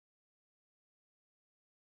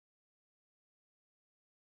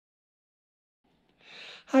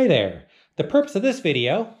Hi there. The purpose of this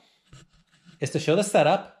video is to show the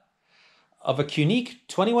setup of a QUILT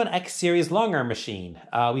 21X series long arm machine.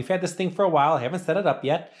 We've had this thing for a while. I haven't set it up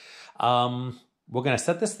yet. We're going to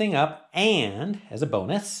set this thing up, and as a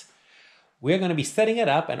bonus, we're going to be setting it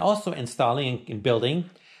up and also installing and building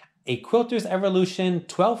a Quilter's Evolution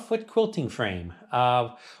 12-foot quilting frame.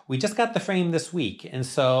 We just got the frame this week, and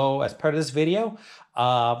so as part of this video,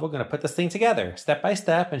 we're going to put this thing together step by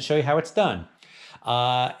step and show you how it's done.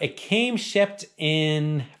 It came shipped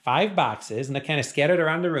in 5 boxes, and they're kind of scattered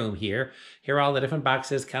around the room here. Here are all the different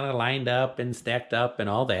boxes kind of lined up and stacked up and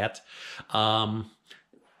all that.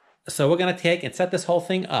 So we're going to take and set this whole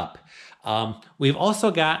thing up. We've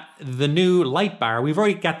also got the new light bar. We've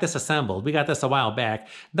already got this assembled. We got this a while back.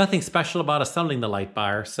 Nothing special about assembling the light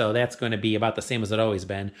bar, so that's going to be about the same as it always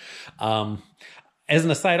been. As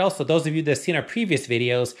an aside also, those of you that have seen our previous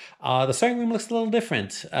videos, the sewing room looks a little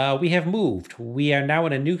different. We have moved. We are now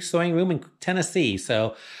in a new sewing room in Tennessee,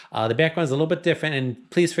 so the background is a little bit different, and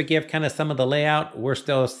please forgive kind of some of the layout. We're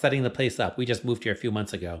still setting the place up. We just moved here a few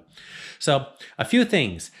months ago. So a few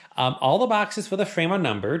things. All the boxes for the frame are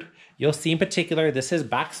numbered. You'll see in particular, this is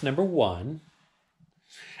box number 1.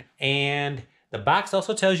 And the box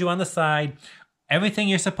also tells you on the side everything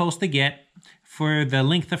you're supposed to get for the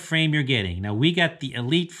length of frame you're getting. Now we got the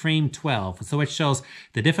Elite Frame 12, so it shows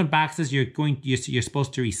the different boxes you're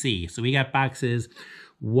supposed to receive. So we got boxes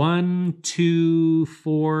 1, 2,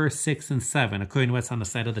 4, 6, and 7, according to what's on the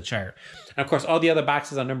side of the chart. And of course, all the other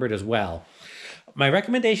boxes are numbered as well. My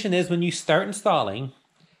recommendation is when you start installing,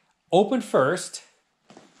 open first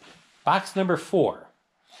box number 4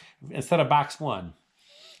 instead of box 1.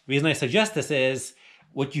 The reason I suggest this is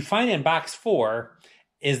what you find in box 4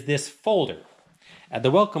 is this folder, the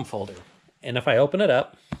welcome folder. And if I open it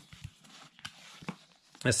up,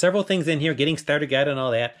 there's several things in here, getting started guide and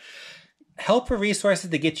all that. Helpful resources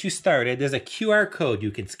to get you started. There's a QR code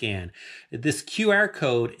you can scan. This QR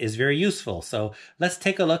code is very useful. So let's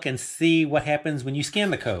take a look and see what happens when you scan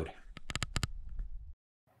the code.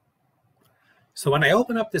 So when I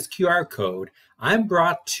open up this QR code, I'm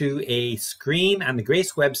brought to a screen on the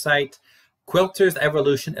Grace website, Quilter's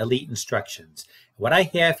Evolution Elite Instructions. What I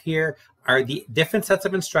have here are the different sets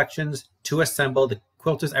of instructions to assemble the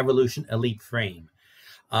Quilter's Evolution Elite frame.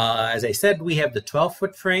 As I said, we have the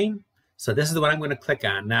 12-foot frame. So this is what I'm going to click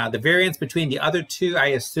on. Now, the variance between the other two, I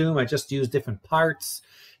assume I just use different parts,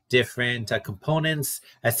 different components.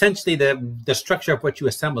 Essentially, the structure of what you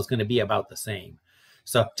assemble is going to be about the same.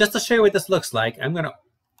 So just to show you what this looks like, I'm going to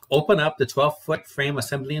open up the 12-foot frame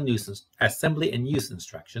assembly and use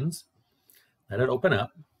instructions. Let it open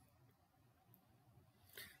up.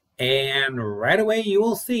 And right away, you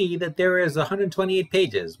will see that there is 128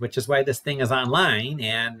 pages, which is why this thing is online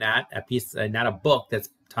and not a book that's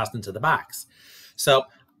tossed into the box. So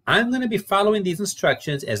I'm going to be following these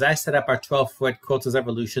instructions as I set up our 12-foot Quilter's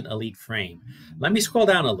Evolution Elite frame. Let me scroll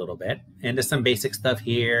down a little bit, and there's some basic stuff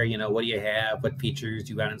here. You know, what do you have? What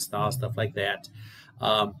features you got to install? Stuff like that.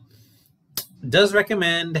 Does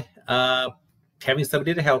recommend having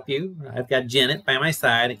somebody to help you. I've got Janet by my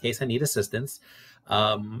side in case I need assistance.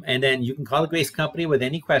 And then you can call the Grace Company with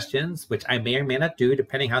any questions, which I may or may not do,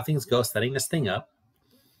 depending how things go setting this thing up.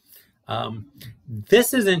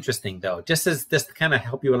 This is interesting, though, just to kind of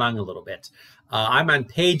help you along a little bit. I'm on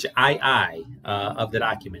page II of the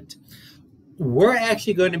document. We're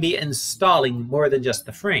actually going to be installing more than just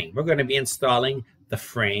the frame. We're going to be installing the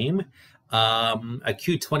frame, a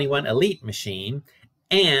Q21 Elite machine,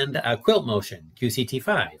 and a quilt motion,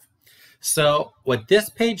 QCT5. So what this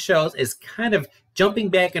page shows is kind of jumping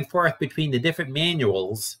back and forth between the different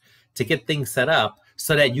manuals to get things set up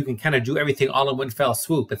so that you can kind of do everything all in one fell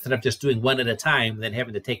swoop instead of just doing one at a time and then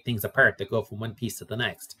having to take things apart to go from one piece to the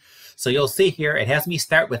next. So you'll see here, it has me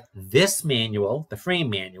start with this manual, the frame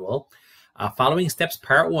manual, following steps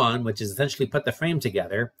part 1, which is essentially put the frame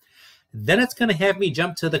together. Then it's going to have me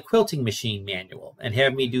jump to the quilting machine manual and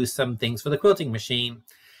have me do some things for the quilting machine.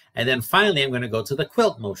 And then finally, I'm going to go to the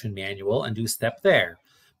quilt motion manual and do step there.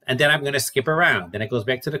 And then I'm going to skip around. Then it goes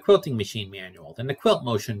back to the quilting machine manual, then the quilt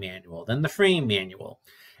motion manual, then the frame manual.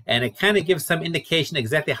 And it kind of gives some indication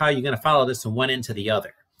exactly how you're going to follow this from one end to the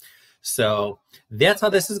other. So that's how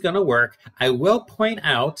this is going to work. I will point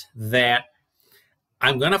out that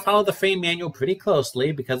I'm going to follow the frame manual pretty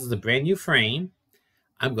closely because it's a brand new frame.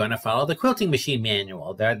 I'm going to follow the quilting machine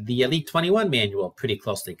manual, the Elite 21 manual, pretty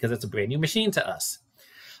closely because it's a brand new machine to us.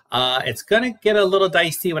 It's going to get a little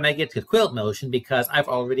dicey when I get to quilt motion because I've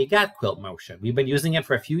already got quilt motion. We've been using it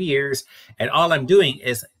for a few years, and all I'm doing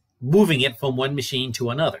is moving it from one machine to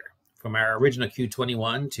another, from our original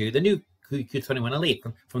Q21 to the new Q21 Elite,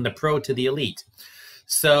 from the Pro to the Elite.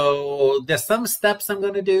 So there's some steps I'm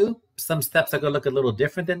going to do. Some steps are going to look a little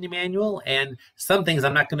different than the manual, and some things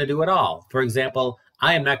I'm not going to do at all. For example,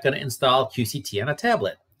 I am not going to install QCT on a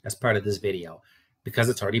tablet as part of this video because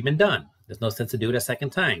it's already been done. There's no sense to do it a second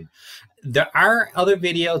time. There are other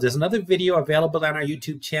videos. There's another video available on our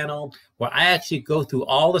YouTube channel where I actually go through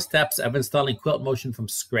all the steps of installing Quilt Motion from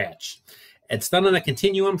scratch. It's done on a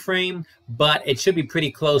continuum frame, but it should be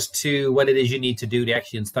pretty close to what it is you need to do to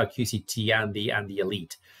actually install QCT on the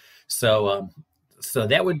Elite. So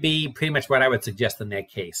that would be pretty much what I would suggest in that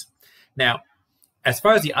case. Now, as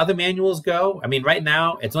far as the other manuals go, I mean, right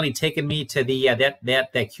now it's only taken me to the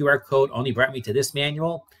that QR code only brought me to this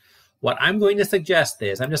manual. What I'm going to suggest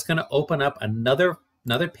is I'm just going to open up another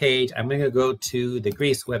page. I'm going to go to the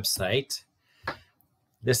Grace website.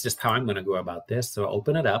 This is just how I'm going to go about this. So I'll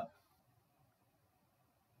open it up.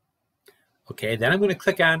 Okay, then I'm going to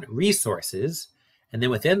click on Resources, and then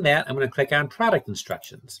within that, I'm going to click on Product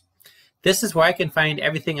Instructions. This is where I can find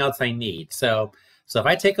everything else I need. So if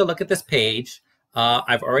I take a look at this page,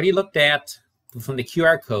 I've already looked at, from the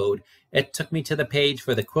QR code, it took me to the page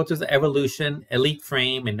for the Quilter's Evolution Elite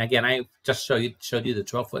Frame, and again, I just showed you the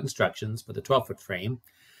 12-foot instructions for the 12-foot frame.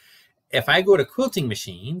 If I go to Quilting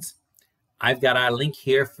Machines, I've got a link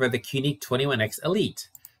here for the QUILT 21X Elite.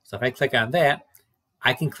 So if I click on that,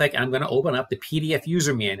 I can click, I'm going to open up the PDF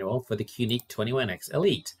user manual for the QUILT 21X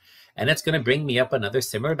Elite. And it's going to bring me up another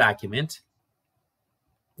similar document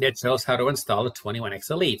that shows how to install the 21X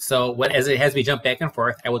Elite. So as it has me jump back and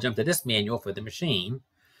forth, I will jump to this manual for the machine.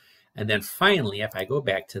 And then finally, if I go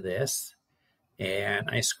back to this and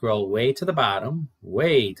I scroll way to the bottom,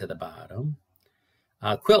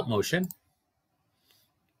 Quilt Motion,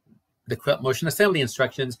 the Quilt Motion assembly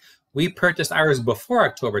instructions. We purchased ours before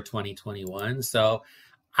October 2021, so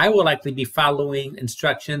I will likely be following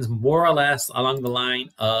instructions more or less along the line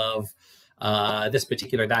of this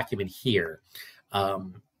particular document here.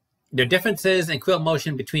 There are differences in Quilt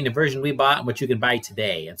Motion between the version we bought and what you can buy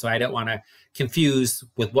today, and so I don't want to confuse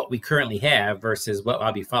with what we currently have versus what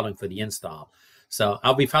I'll be following for the install. So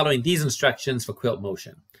I'll be following these instructions for Quilt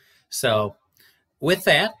Motion. So with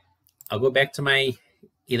that, I'll go back to my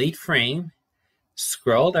Elite frame,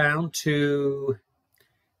 scroll down to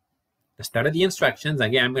the start of the instructions.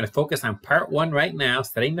 Again, I'm going to focus on part 1 right now,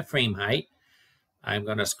 setting the frame height. I'm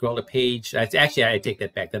going to scroll the page. Actually, I take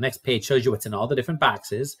that back. The next page shows you what's in all the different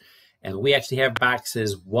boxes. And we actually have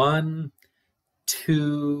boxes 1,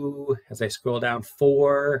 2, as I scroll down,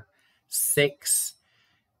 4, 6,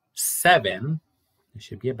 7. There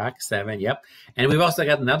should be a box 7, yep. And we've also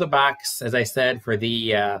got another box, as I said, for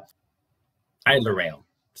the idler rail.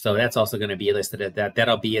 So that's also going to be listed at that.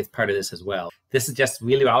 That'll be as part of this as well. This is just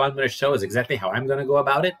really all I'm going to show is exactly how I'm going to go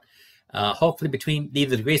about it. Hopefully between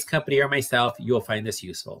either the Grace Company or myself, you'll find this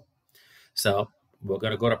useful. So we're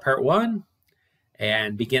going to go to part 1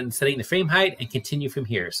 and begin setting the frame height and continue from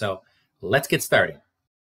here. So let's get started.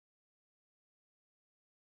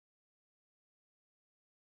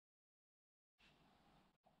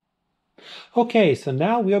 Okay, so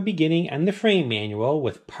now we are beginning on the frame manual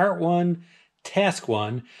with part 1, task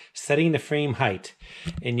 1, setting the frame height.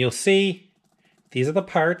 And you'll see these are the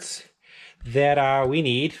parts that we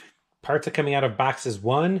need. Parts are coming out of boxes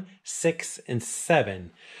 1, 6, and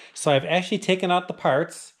 7. So I've actually taken out the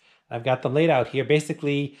parts. I've got them laid out here.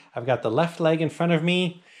 Basically, I've got the left leg in front of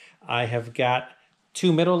me. I have got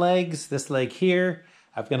 2 middle legs, this leg here.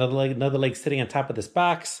 I've got another leg sitting on top of this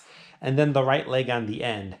box, and then the right leg on the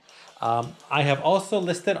end. I have also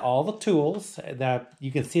listed all the tools that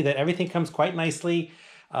you can see that everything comes quite nicely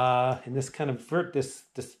in this kind of this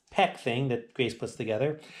pack thing that Grace puts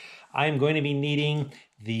together. I am going to be needing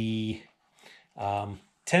the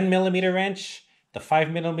 10mm wrench, the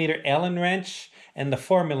 5mm Allen wrench, and the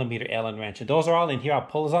 4mm Allen wrench. And those are all in here. I'll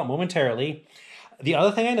pull those out momentarily. The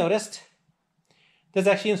other thing I noticed, there's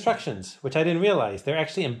actually instructions, which I didn't realize. They're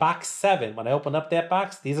actually in box 7. When I open up that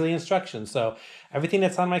box, these are the instructions. So everything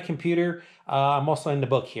that's on my computer, I'm also in the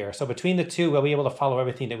book here. So between the two, we'll be able to follow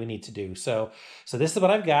everything that we need to do. So this is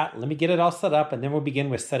what I've got. Let me get it all set up, and then we'll begin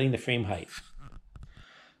with setting the frame height.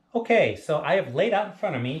 Okay, so I have laid out in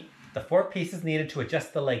front of me the 4 pieces needed to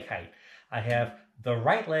adjust the leg height. I have the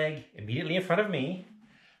right leg immediately in front of me.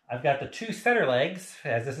 I've got the 2 center legs,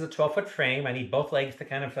 as this is a 12-foot frame. I need both legs to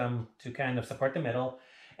kind of support the middle,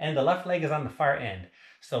 and the left leg is on the far end.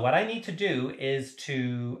 So what I need to do is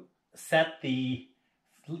to set the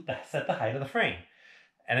height of the frame,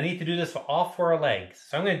 and I need to do this for all 4 legs.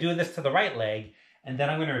 So I'm going to do this to the right leg, and then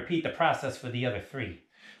I'm going to repeat the process for the other 3.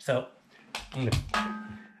 So I'm going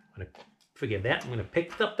to forgive that. I'm going to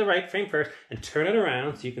pick up the right frame first and turn it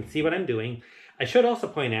around so you can see what I'm doing. I should also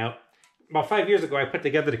point out, about 5 years ago, I put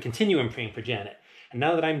together the continuum frame for Janet. And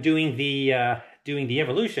now that I'm doing the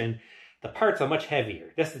evolution, the parts are much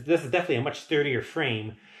heavier. This is definitely a much sturdier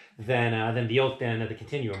frame than the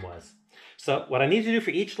continuum was. So what I need to do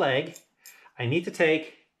for each leg, I need to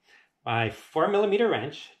take my 4mm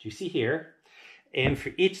wrench, which you see here, and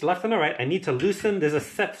for each left and the right, I need to loosen. There's a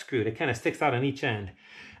set screw that kind of sticks out on each end.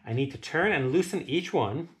 I need to turn and loosen each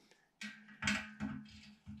one.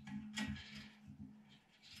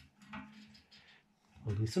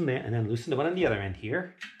 We'll loosen that, and then loosen the one on the other end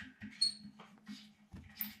here.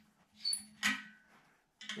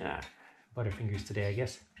 Butterfingers today, I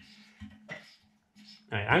guess.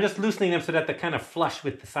 All right, I'm just loosening them so that they're kind of flush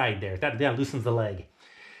with the side there. That loosens the leg.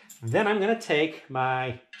 Then I'm going to take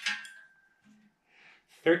my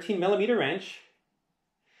 13mm wrench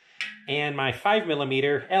and my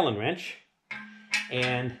 5mm Allen wrench,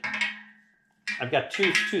 and I've got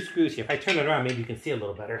two screws here. If I turn it around, maybe you can see a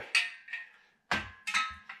little better.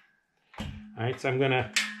 All right, so I'm going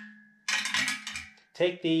to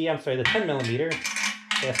take the 10mm,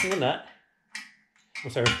 fasten the nut.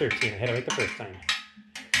 I'm sorry, 13. I had it right the first time.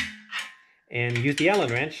 And use the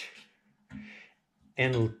Allen wrench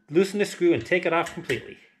and loosen the screw and take it off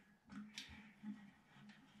completely.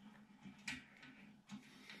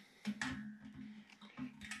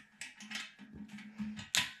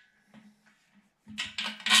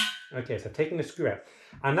 Okay, so taking the screw out.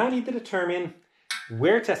 I now need to determine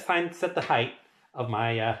where to set the height of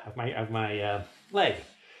my leg.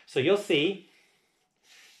 So you'll see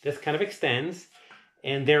this kind of extends,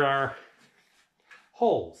 and there are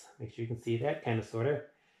holes. Make sure you can see that, kind of, sort of.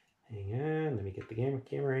 Hang on, let me get the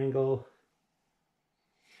camera angle.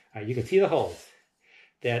 All right, you can see the holes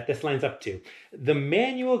that this lines up to. The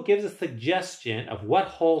manual gives a suggestion of what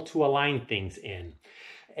hole to align things in.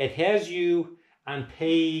 It has you on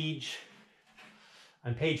page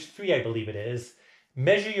 3, I believe it is,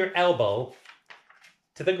 measure your elbow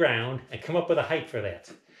to the ground and come up with a height for that.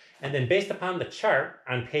 And then based upon the chart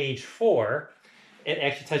on page 4, it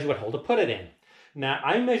actually tells you what hole to put it in. Now,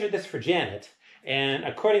 I measured this for Janet, and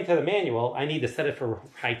according to the manual, I need to set it for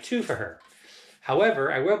height 2 for her.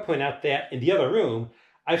 However, I will point out that in the other room,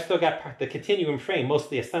 I've still got the continuum frame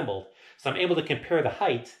mostly assembled, so I'm able to compare the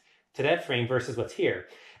height to that frame versus what's here.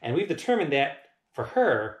 And we've determined that for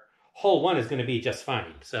her, hole 1 is going to be just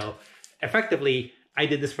fine. So effectively, I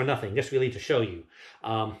did this for nothing, just really to show you.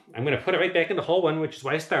 I'm going to put it right back into hole 1, which is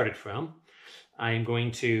where I started from. I am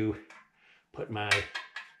going to put my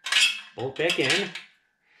bolt back in.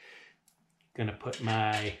 Going to put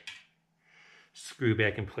my screw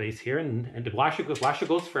back in place here, and the washer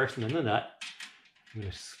goes first, and then the nut. I'm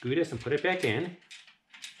going to screw this and put it back in.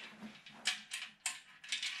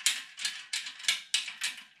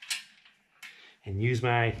 And use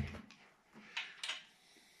my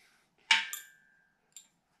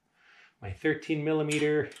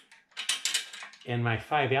 13mm and my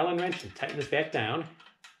 5 Allen wrench and tighten this back down.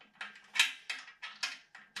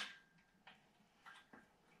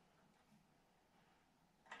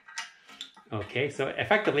 Okay, so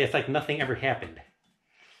effectively it's like nothing ever happened.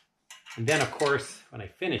 And then of course, when I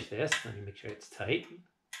finish this, let me make sure it's tight.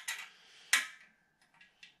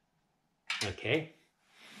 Okay,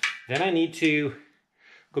 then I need to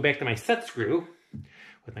go back to my set screw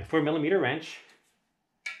with my 4mm wrench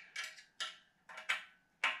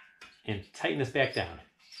and tighten this back down.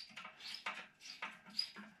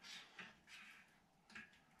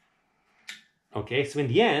 Okay, so in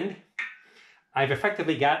the end, I've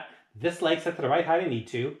effectively got this leg set to the right height I need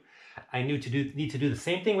to. I need to do the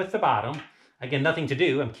same thing with the bottom. Again, nothing to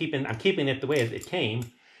do. I'm keeping it the way it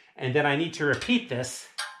came. And then I need to repeat this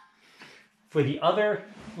for the other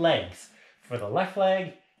legs, for the left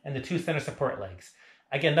leg and the 2 center support legs.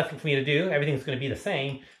 Again, nothing for me to do. Everything's going to be the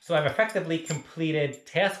same. So I've effectively completed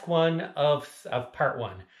task 1 of part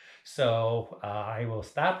 1. So I will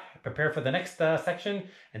stop, prepare for the next section,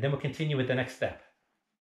 and then we'll continue with the next step.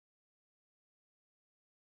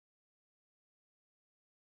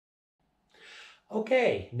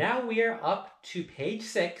 Okay, now we are up to page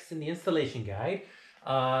 6 in the installation guide.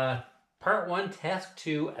 Part 1, task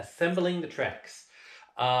 2, assembling the tracks.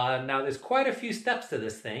 Now there's quite a few steps to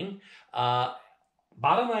this thing.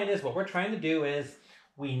 Bottom line is, what we're trying to do is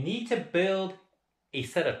we need to build a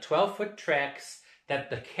set of 12-foot tracks that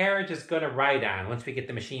the carriage is going to ride on once we get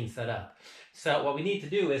the machine set up. So what we need to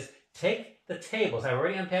do is take the tables. I've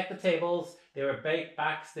already unpacked the tables. They were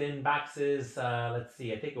boxed in boxes, let's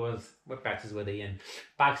see, I think it was, what boxes were they in?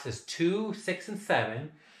 Boxes 2, 6, and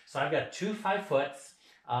 7. So I've got 2 5-foots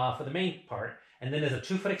for the main part, and then there's a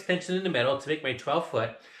 2-foot extension in the middle to make my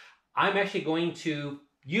 12-foot. I'm actually going to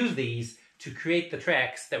use these to create the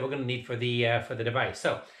tracks that we're going to need for the device.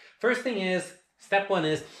 So first thing is, step one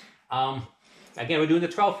is, again, we're doing the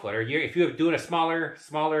 12-footer. If you're doing a smaller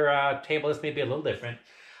table, this may be a little different.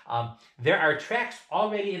 There are tracks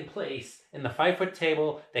already in place in the 5-foot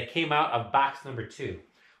table that came out of box number 2.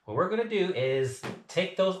 What we're going to do is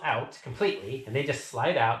take those out completely, and they just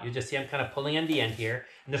slide out. You just see I'm kind of pulling on the end here,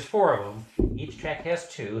 and there's 4 of them. Each track has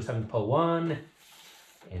 2, so I'm going to pull 1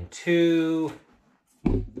 and 2,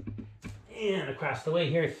 and across the way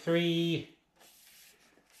here 3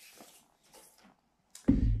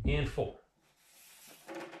 and 4.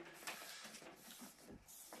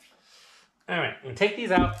 All right, I'm going to take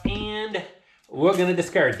these out, and we're going to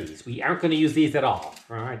discard these. We aren't going to use these at all.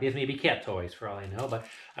 All right, these may be cat toys for all I know, but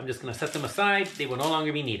I'm just going to set them aside. They will no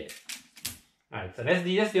longer be needed. All right, so that's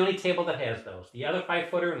the only table that has those. The other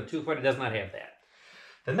 5-footer and the 2-footer does not have that.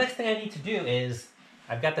 The next thing I need to do is,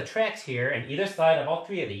 I've got the tracks here on either side of all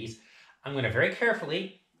 3 of these. I'm going to very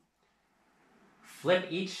carefully flip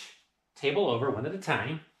each table over one at a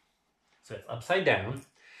time, so it's upside down.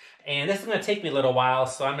 And this is going to take me a little while,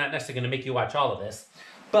 so I'm not necessarily going to make you watch all of this.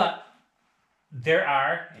 But there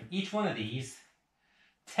are, in each one of these,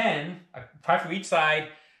 10, apart from each side,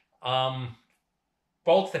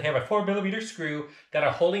 bolts that have a 4mm screw that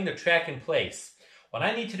are holding the track in place. What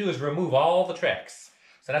I need to do is remove all the tracks.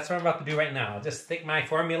 So that's what I'm about to do right now. I'll just stick my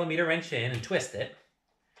 4mm wrench in and twist it.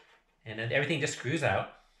 And then everything just screws out.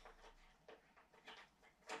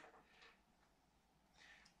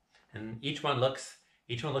 And each one looks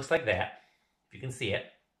like that, if you can see it.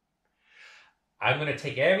 I'm going to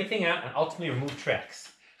take everything out and ultimately remove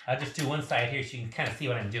tracks. I'll just do one side here so you can kind of see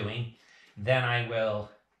what I'm doing. Then I will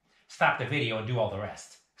stop the video and do all the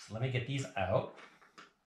rest. So let me get these out.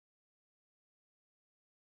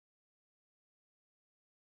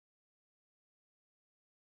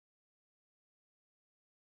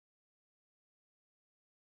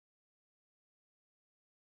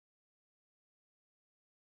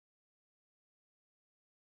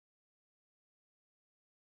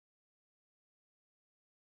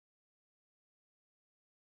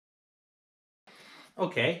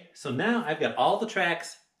 Okay, so now I've got all the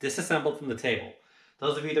tracks disassembled from the table.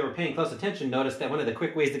 Those of you that were paying close attention noticed that one of the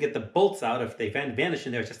quick ways to get the bolts out, if they vanish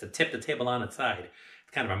in there, is just to tip the table on its side.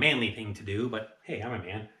 It's kind of a manly thing to do, but hey, I'm a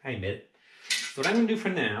man, I admit it. So what I'm going to do for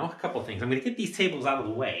now, a couple of things. I'm going to get these tables out of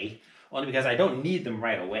the way, only because I don't need them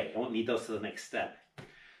right away. I won't need those to the next step.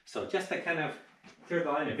 So just to kind of clear the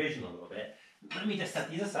line of vision a little bit, let me just set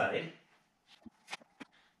these aside.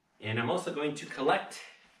 And I'm also going to collect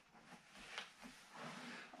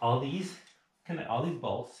all these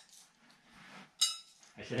bolts.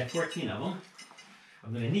 I should have 14 of them.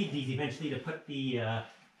 I'm going to need these eventually to put the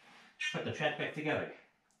track back together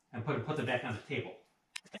and put them back on the table.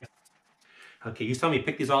 Okay, you saw me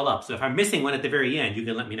pick these all up, so if I'm missing one at the very end, you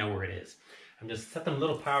can let me know where it is. I'm just set them a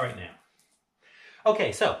little power right now.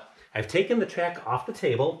 Okay, so I've taken the track off the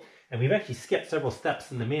table, and we've actually skipped several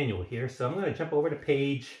steps in the manual here, so I'm going to jump over to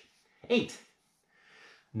page 8.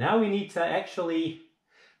 Now we need to actually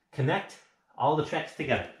connect all the tracks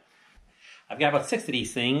together. I've got about 6 of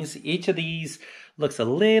these things. Each of these looks a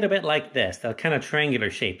little bit like this. They're kind of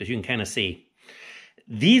triangular shaped, as you can kind of see.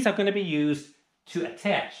 These are going to be used to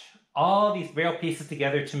attach all these rail pieces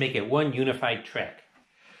together to make it one unified track.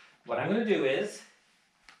 What I'm going to do is,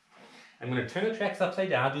 I'm going to turn the tracks upside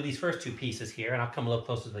down. I'll do these first 2 pieces here, and I'll come a little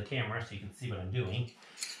closer to the camera so you can see what I'm doing.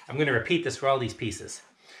 I'm going to repeat this for all these pieces.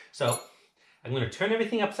 So, I'm going to turn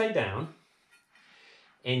everything upside down,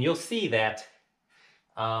 and you'll see that,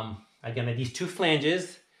 again, these 2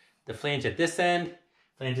 flanges, the flange at this end,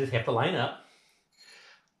 flanges have to line up.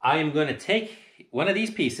 I am going to take one of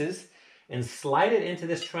these pieces and slide it into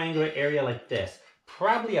this triangular area like this,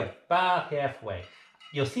 probably about halfway.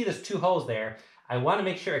 You'll see there's 2 holes there. I want to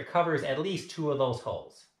make sure it covers at least 2 of those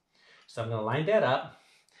holes. So I'm going to line that up.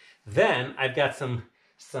 Then I've got some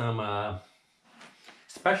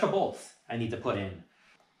special bolts I need to put in.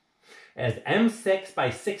 As M6 by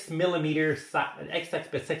 6mm,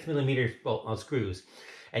 X6 by 6mm bolt screws.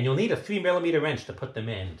 And you'll need a 3mm wrench to put them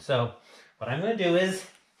in. So what I'm going to do is,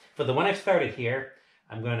 for the one I've started here,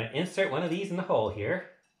 I'm going to insert one of these in the hole here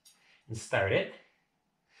and start it.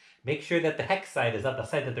 Make sure that the hex side is up the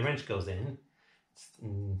side that the wrench goes in. It's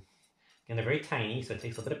they're very tiny, so it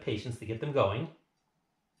takes a bit of patience to get them going.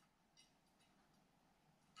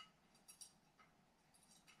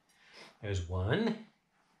 There's one.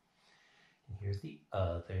 And here's the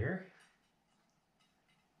other.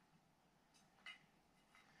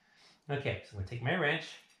 Okay, so I'm going to take my wrench,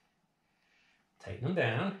 tighten them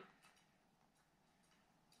down.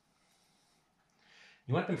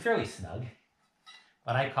 You want them fairly snug.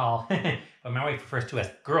 what I call, what my wife refers to as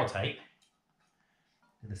girl type.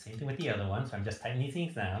 Do the same thing with the other one. So I'm just tightening these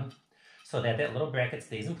things down so that that little bracket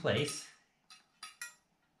stays in place.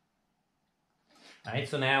 All right,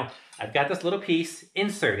 so now I've got this little piece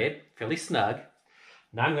inserted, fairly snug.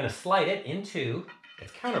 Now I'm going to slide it into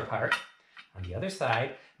its counterpart on the other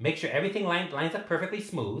side. Make sure everything lines up perfectly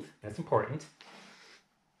smooth. That's important.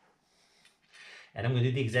 And I'm going to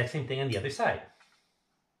do the exact same thing on the other side.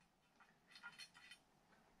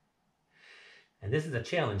 And this is a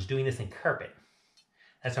challenge, doing this in carpet.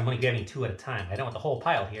 That's why I'm only grabbing 2 at a time. I don't want the whole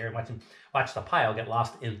pile here and watch the pile get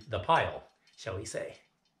lost in the pile, shall we say.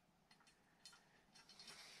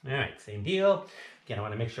 All right, same deal. Again, I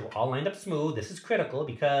want to make sure we're all lined up smooth. This is critical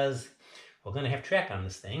because we're going to have track on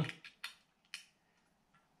this thing.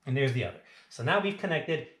 And there's the other. So now we've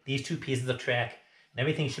connected these 2 pieces of track, and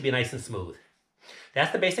everything should be nice and smooth.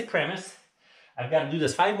 That's the basic premise. I've got to do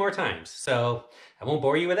this 5 more times, so I won't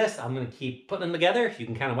bore you with this. I'm going to keep putting them together. You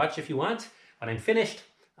can kind of watch if you want. When I'm finished,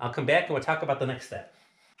 I'll come back and we'll talk about the next step.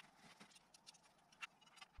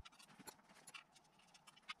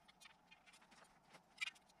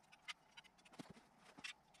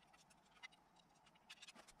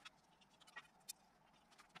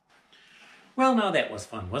 Well, now that was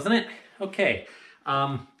fun, wasn't it? Okay,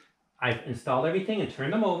 I've installed everything and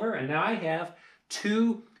turned them over, and now I have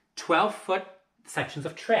 2 12-foot sections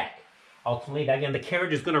of track. Ultimately, again, the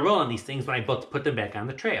carriage is going to roll on these things when I put them back on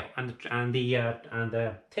the trail, on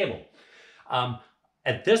the table.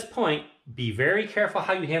 At this point, be very careful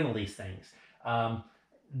how you handle these things.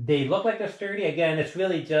 They look like they're sturdy. Again, it's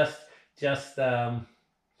really just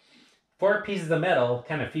 4 pieces of metal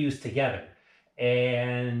kind of fused together.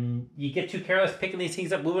 And you get too careless picking these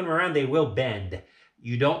things up, moving them around, they will bend.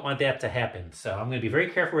 You don't want that to happen. So I'm going to be very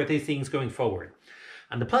careful with these things going forward.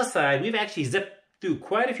 On the plus side, we've actually zipped through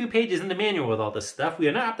quite a few pages in the manual with all this stuff. We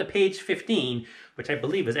are now up to page 15, which I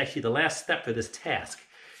believe is actually the last step for this task.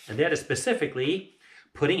 And that is specifically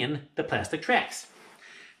putting in the plastic tracks.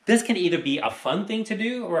 This can either be a fun thing to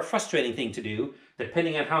do or a frustrating thing to do,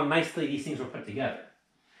 depending on how nicely these things were put together.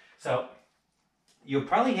 So you'll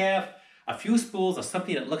probably have a few spools of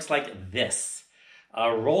something that looks like this,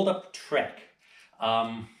 a rolled up track.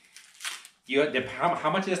 How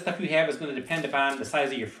much of this stuff you have is going to depend upon the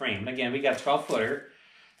size of your frame. And again, we got a 12-footer.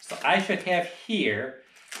 So I should have here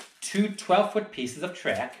 2 12-foot pieces of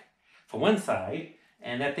track for one side,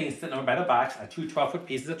 and that thing's sitting over by the box, 2 12-foot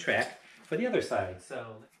pieces of track for the other side.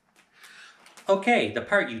 So, okay, the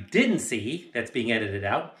part you didn't see that's being edited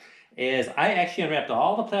out is I actually unwrapped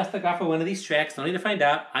all the plastic off of one of these tracks, only to find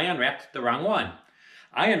out I unwrapped the wrong one.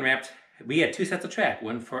 We had 2 sets of track,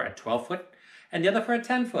 one for a 12-foot and the other for a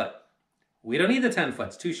 10-foot. We don't need the 10-foot,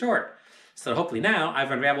 it's too short. So hopefully now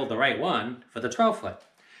I've unraveled the right one for the 12-foot.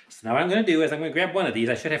 So now what I'm going to do is I'm going to grab one of these.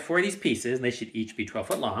 I should have 4 of these pieces, and they should each be 12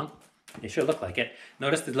 foot long. They should look like it.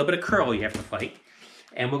 Notice there's a little bit of curl you have to fight.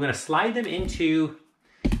 And we're going to slide them into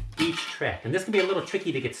each track. And this can be a little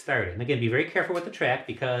tricky to get started. And again, be very careful with the track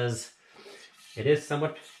because it is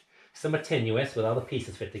somewhat tenuous with all the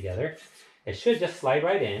pieces fit together. It should just slide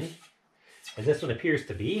right in, as this one appears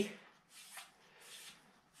to be.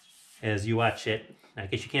 As you watch it, I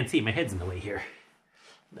guess you can't see, my head's in the way here.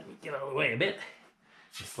 Let me get out of the way a bit.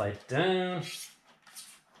 Just slide it down.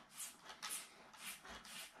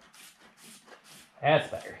 That's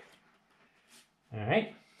better. All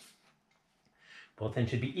right. Both ends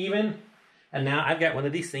should be even. And now I've got one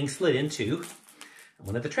of these things slid into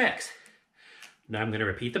one of the tracks. Now I'm going to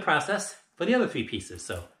repeat the process for the other 3 pieces,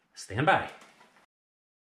 so stand by.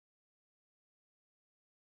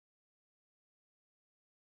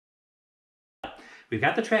 We've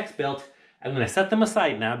got the tracks built. I'm going to set them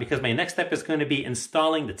aside now because my next step is going to be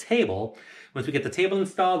installing the table. Once we get the table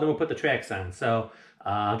installed, then we'll put the tracks on. So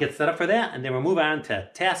I'll get set up for that, and then we'll move on to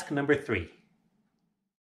task number 3.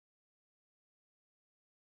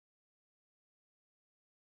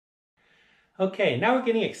 Okay, now we're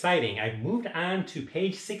getting exciting. I've moved on to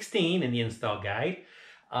page 16 in the install guide.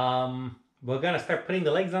 We're going to start putting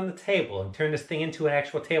the legs on the table and turn this thing into an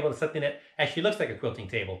actual table, to something that actually looks like a quilting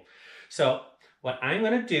table. So what I'm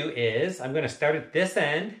going to do is I'm going to start at this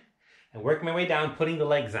end and work my way down, putting the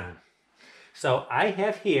legs on. So I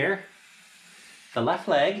have here the left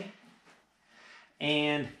leg,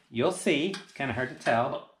 and you'll see, it's kind of hard to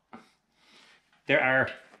tell, but there are,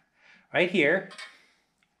 right here,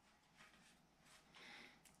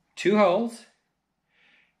 2 holes.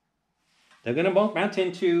 They're going to both mount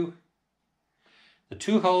into the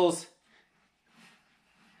 2 holes.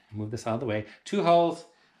 Move this out of the way. 2 holes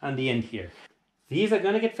on the end here. These are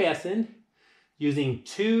going to get fastened using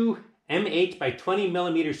 2 M8 by 20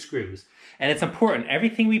 millimeter screws. And it's important,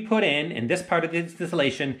 everything we put in this part of this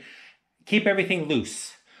installation, keep everything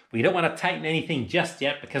loose. We don't want to tighten anything just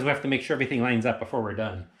yet because we have to make sure everything lines up before we're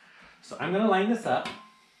done. So I'm going to line this up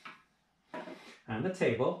on the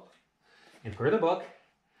table. And per the book,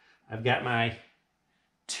 I've got my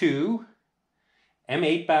 2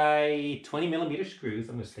 M8 by 20 millimeter screws.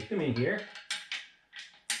 I'm going to stick them in here.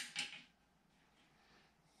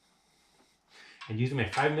 And using my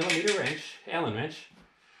 5 millimeter wrench, Allen wrench,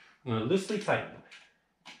 I'm going to loosely tighten them.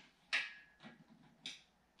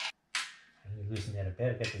 I'm going to loosen that a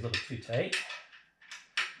bit. I've got these a little too tight.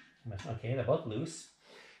 Okay, they're both loose.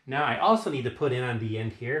 Now I also need to put in on the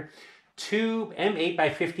end here 2 M8 by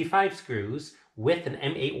 55 screws with an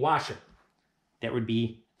M8 washer. That would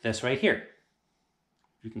be this right here.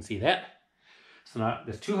 You can see that. So now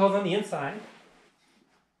there's 2 holes on the inside.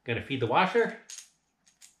 Going to feed the washer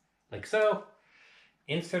like so.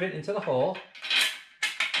 Insert it into the hole.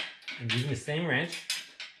 And using the same wrench,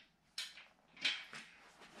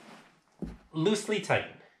 loosely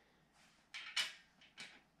tighten.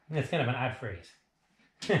 And that's kind of an odd phrase.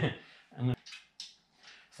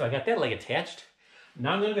 So I got that leg attached.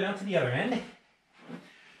 Now I'm going to go down to the other end.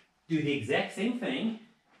 Do the exact same thing.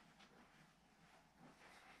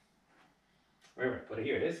 Wherever I put it,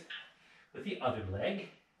 here it is. With the other leg.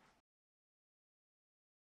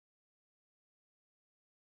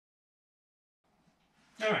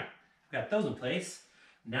 Alright, got those in place.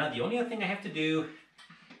 Now the only other thing I have to do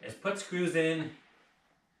is put screws in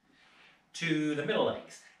to the middle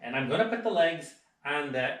legs. And I'm going to put the legs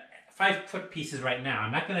on the 5-foot pieces right now.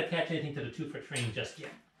 I'm not going to attach anything to the 2-foot frame just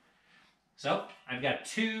yet. So I've got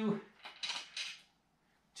two,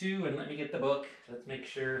 and let me get the book. Let's make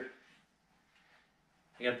sure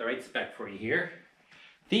I got the right spec for you here.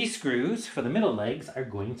 These screws for the middle legs are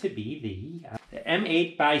going to be the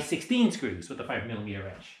M8 by 16 screws with the 5 millimeter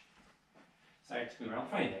wrench. Sorry, it took me around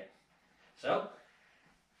to find it. So,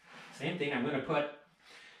 same thing, I'm going to put,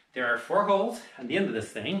 there are 4 holes on the end of this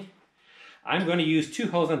thing. I'm going to use 2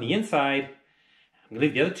 holes on the inside. I'm going to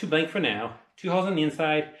leave the other 2 blank for now. 2 holes on the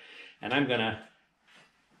inside, and I'm going to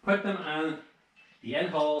put them on the end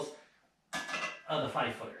holes of the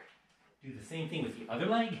 5-footer. Do the same thing with the other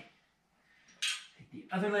leg. Take the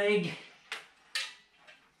other leg.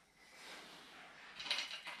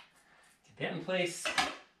 Get that in place.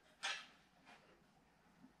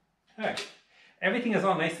 All right. Everything is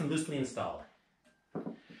all nice and loosely installed.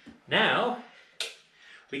 Now,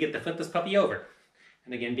 we get to flip this puppy over.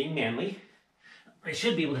 And again, being manly, I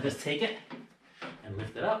should be able to just take it and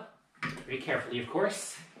lift it up. Very carefully, of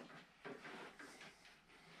course.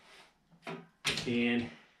 And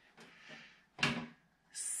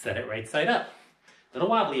set it right side up. A little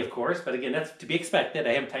wobbly, of course, but again, that's to be expected.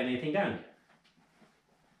 I haven't tightened anything down yet.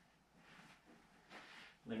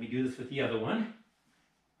 Let me do this with the other one.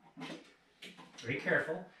 Very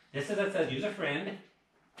careful. This is, it says, use a friend.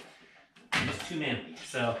 I'm just too manly,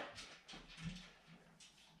 so.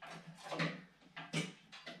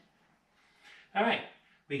 All right,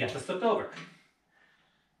 we got this flipped over.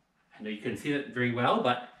 I know you couldn't see it very well,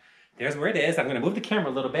 but there's where it is. I'm going to move the camera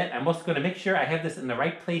a little bit. I'm also going to make sure I have this in the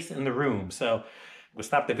right place in the room. So we'll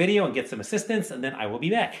stop the video and get some assistance, and then I will be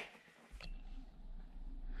back.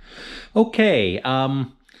 Okay,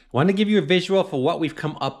 want to give you a visual for what we've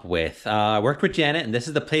come up with. I worked with Janet, and this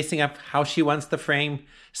is the placing of how she wants the frame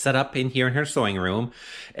set up in here in her sewing room.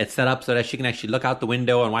 It's set up so that she can actually look out the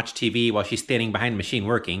window and watch TV while she's standing behind the machine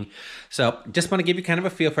working. So just want to give you kind of a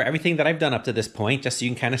feel for everything that I've done up to this point, just so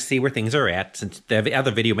you can kind of see where things are at, since the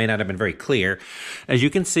other video may not have been very clear. As you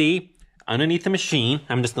can see, underneath the machine,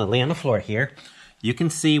 I'm just going to lay on the floor here. You can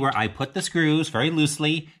see where I put the screws very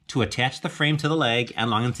loosely to attach the frame to the leg and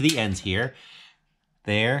along into the ends here.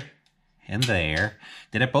 There and there.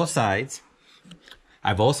 Did it both sides.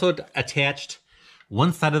 I've also attached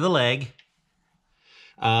one side of the leg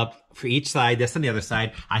for each side. This on the other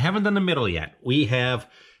side. I haven't done the middle yet. We have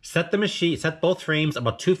set the machine, set both frames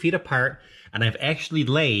about 2 feet apart, and I've actually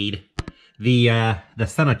laid the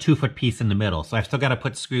center 2-foot piece in the middle. So I've still got to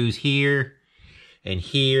put screws here and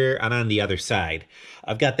here and on the other side.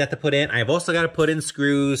 I've got that to put in. I've also got to put in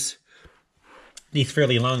screws. These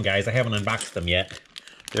fairly long guys. I haven't unboxed them yet.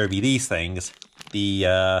 There would be these things.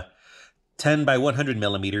 The 10 by 100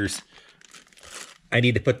 millimeters. I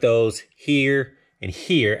need to put those here and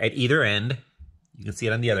here at either end. You can see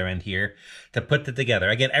it on the other end here. To put it together.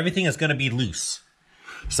 Again, everything is going to be loose.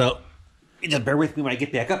 So, just bear with me when I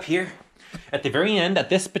get back up here. At the very end, at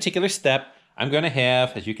this particular step, I'm going to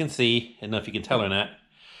have, as you can see, I don't know if you can tell or not,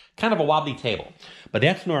 kind of a wobbly table. But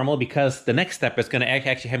that's normal because the next step is going to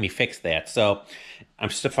actually have me fix that. So I'm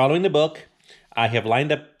still following the book. I have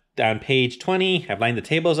lined up on page 20. I've lined the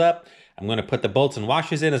tables up. I'm going to put the bolts and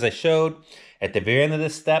washers in as I showed. At the very end of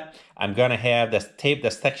this step, I'm going to have this tape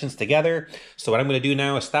the sections together. So what I'm going to do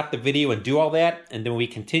now is stop the video and do all that. And then when we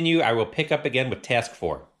continue, I will pick up again with task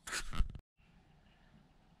 4.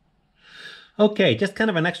 Okay, just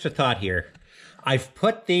kind of an extra thought here. I've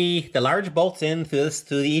put the large bolts in through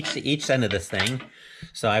each end of this thing.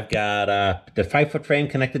 So I've got the 5-foot frame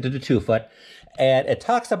connected to the 2-foot. And it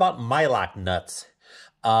talks about mylock nuts.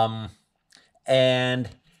 And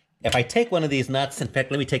if I take one of these nuts, in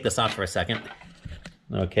fact, let me take this off for a second.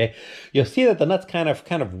 Okay, you'll see that the nut's kind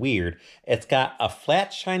of weird. It's got a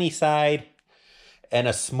flat, shiny side and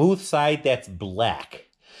a smooth side that's black.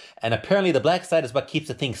 And apparently the black side is what keeps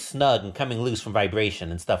the thing snug and coming loose from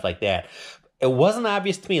vibration and stuff like that. It wasn't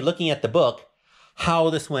obvious to me looking at the book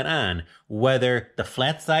how this went on, whether the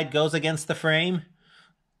flat side goes against the frame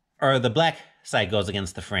or the black side goes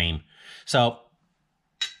against the frame. So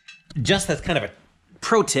just as kind of a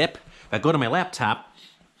pro tip, if I go to my laptop,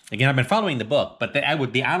 again, I've been following the book, but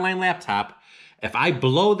the online laptop, if I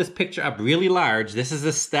blow this picture up really large, this is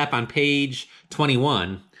a step on page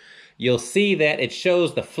 21, you'll see that it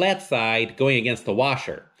shows the flat side going against the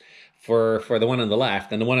washer for the one on the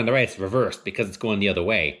left, and the one on the right is reversed because it's going the other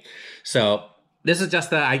way. So this is just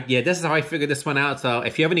this is how I figured this one out. So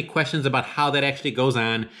if you have any questions about how that actually goes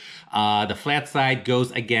on, the flat side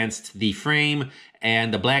goes against the frame,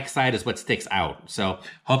 and the black side is what sticks out. So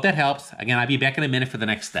hope that helps. Again, I'll be back in a minute for the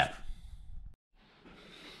next step.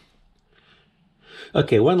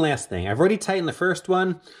 Okay, one last thing. I've already tightened the first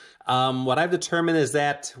one. What I've determined is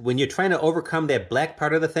that when you're trying to overcome that black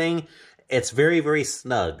part of the thing, it's very, very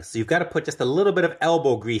snug. So you've got to put just a little bit of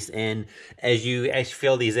elbow grease in as you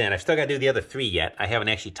fill these in. I've still got to do the other 3 yet. I haven't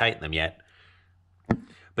actually tightened them yet.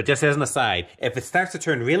 But just as an aside, if it starts to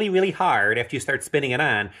turn really, really hard after you start spinning it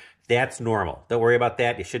on, that's normal. Don't worry about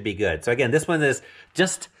that. It should be good. So again, this one is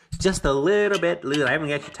just a little bit. I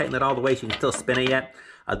haven't actually tightened it all the way, so you can still spin it yet.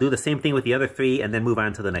 I'll do the same thing with the other 3 and then move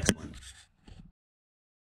on to the next one.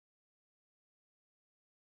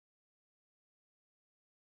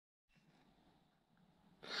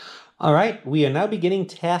 All right, we are now beginning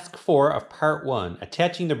task 4 of part 1,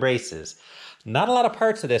 attaching the braces. Not a lot of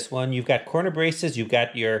parts of this one. You've got corner braces, you've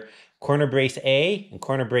got your corner brace A and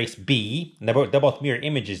corner brace B. And they're both mirror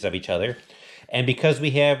images of each other. And because we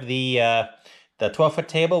have the 12-foot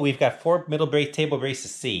table, we've got 4 middle table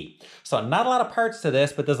braces C. So not a lot of parts to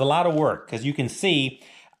this, but there's a lot of work. Because you can see,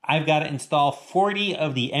 I've got to install 40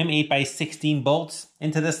 of the M8x16 bolts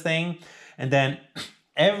into this thing. And then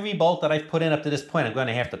every bolt that I've put in up to this point, I'm going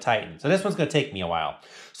to have to tighten. So this one's going to take me a while.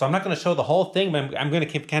 So I'm not going to show the whole thing, but I'm going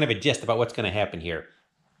to give kind of a gist about what's going to happen here.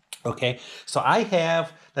 Okay, so I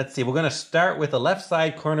have, let's see, we're going to start with the left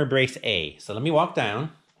side corner brace A. So let me walk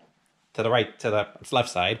down to the right, to the left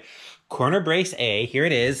side. Corner brace A, here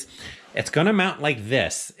it is. It's going to mount like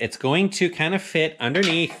this. It's going to kind of fit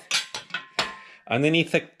underneath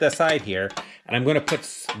the side here. And I'm going to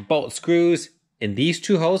put bolt screws in these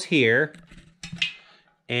 2 holes here.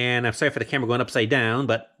 And I'm sorry for the camera going upside down,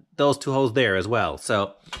 but those 2 holes there as well.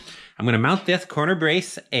 So I'm going to mount this corner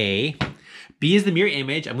brace A. B is the mirror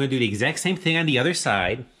image. I'm going to do the exact same thing on the other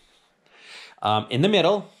side. In the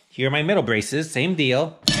middle, here are my middle braces. Same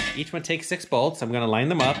deal. Each one takes 6 bolts. I'm going to line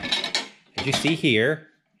them up, as you see here.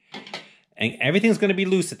 And everything's going to be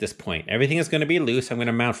loose at this point. Everything is going to be loose. I'm going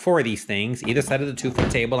to mount 4 of these things, either side of the 2-foot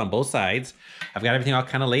table on both sides. I've got everything all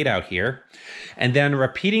kind of laid out here. And then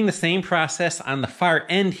repeating the same process on the far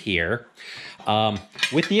end here,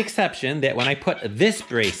 with the exception that when I put this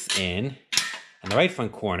brace in, on the right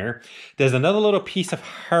front corner, there's another little piece of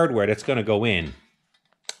hardware that's going to go in.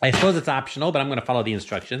 I suppose it's optional, but I'm going to follow the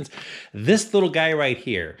instructions. This little guy right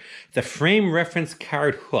here, the frame reference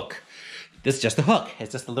card hook. This is just a hook.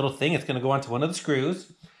 It's just a little thing. It's going to go onto one of the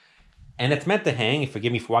screws. And it's meant to hang,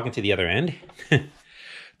 forgive me for walking to the other end.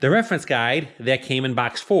 The reference guide that came in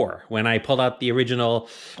box 4 when I pulled out the original,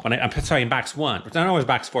 in box 1. It's not always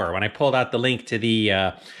box 4, when I pulled out the link to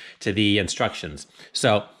the instructions.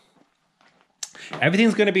 So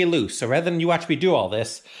everything's going to be loose. So rather than you watch me do all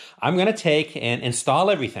this, I'm going to take and install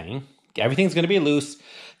everything. Everything's going to be loose.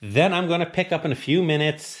 Then I'm going to pick up in a few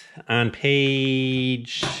minutes on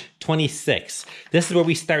page 26. This is where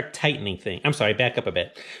we start tightening things. I'm sorry, back up a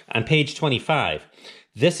bit. On page 25,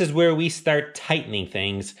 this is where we start tightening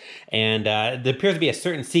things. And there appears to be a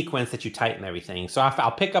certain sequence that you tighten everything. So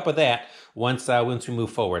I'll pick up with that once we move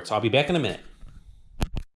forward. So I'll be back in a minute.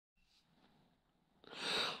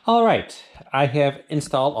 All right, I have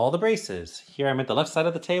installed all the braces. Here I'm at the left side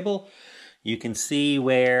of the table. You can see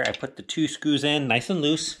where I put the 2 screws in nice and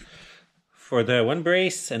loose for the one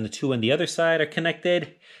brace, and the 2 on the other side are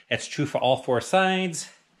connected. That's true for all 4 sides.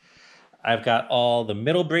 I've got all the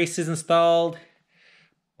middle braces installed,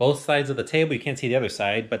 both sides of the table. You can't see the other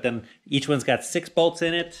side, but then each one's got 6 bolts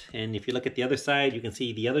in it. And if you look at the other side, you can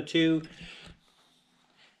see the other 2.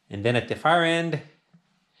 And then at the far end,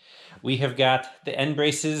 we have got the end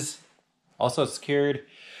braces also secured,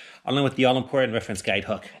 along with the all-important reference guide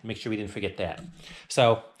hook. Make sure we didn't forget that.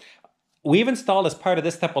 So we've installed, as part of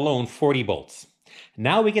this step alone, 40 bolts.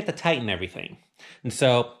 Now we get to tighten everything. And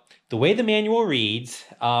so the way the manual reads,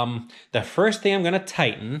 the first thing I'm going to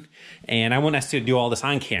tighten, and I won't necessarily do all this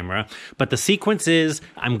on camera, but the sequence is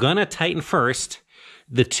I'm going to tighten first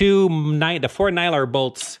the 4 Nylar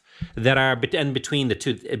bolts that are between the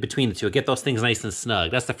two. Get those things nice and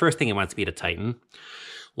snug. That's the first thing it wants me to tighten.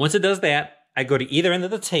 Once it does that, I go to either end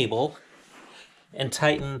of the table and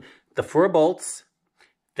tighten the 4 bolts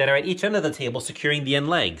that are at each end of the table, securing the end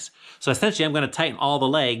legs. So essentially, I'm going to tighten all the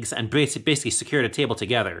legs and basically secure the table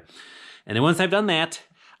together. And then once I've done that,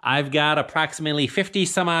 I've got approximately 50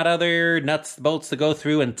 some odd other nuts, bolts to go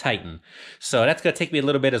through and tighten. So that's going to take me a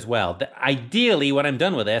little bit as well. Ideally, when I'm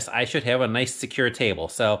done with this, I should have a nice secure table.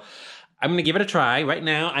 So I'm going to give it a try. Right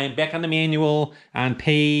now, I am back on the manual on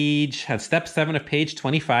step 7 of page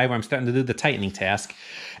 25, where I'm starting to do the tightening task.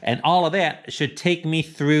 And all of that should take me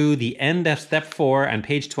through the end of step 4 on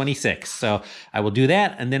page 26. So I will do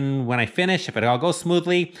that, and then when I finish, if it all goes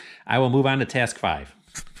smoothly, I will move on to task 5.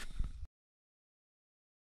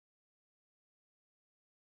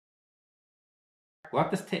 We're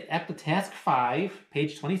up to task 5,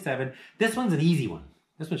 page 27. This one's an easy one.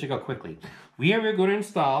 This one should go quickly. We are going to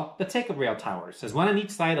install the take-up rail towers. There's one on each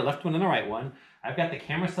side, a left one and a right one. I've got the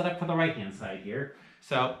camera set up for the right-hand side here.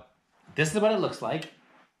 So this is what it looks like.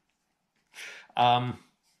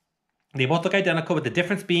 They both look identical, with the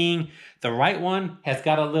difference being the right one has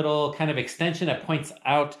got a little kind of extension that points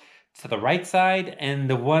out to the right side, and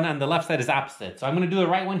the one on the left side is opposite. So I'm going to do the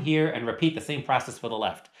right one here and repeat the same process for the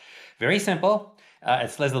left. Very simple.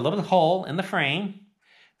 There's a little hole in the frame.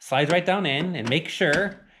 Slides right down in, and make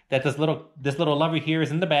sure that this little lever here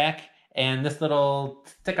is in the back, and this little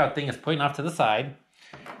stick out thing is pointing off to the side.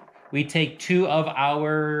 We take 2 of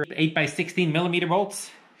our 8x16 millimeter bolts.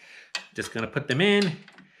 Just going to put them in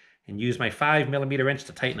and use my 5 millimeter wrench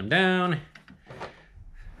to tighten them down.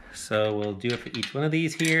 So we'll do it for each one of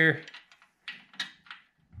these here.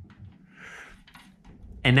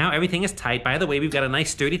 And now everything is tight. By the way, we've got a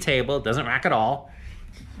nice sturdy table. It doesn't rock at all.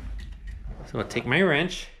 So I'll take my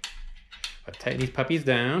wrench, I'll tighten these puppies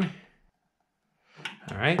down.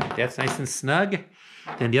 All right, that's nice and snug.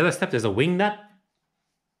 Then the other step, there's a wing nut.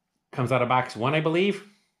 Comes out of box 1, I believe.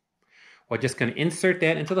 We're just going to insert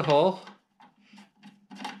that into the hole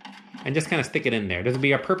and just kind of stick it in there. There'll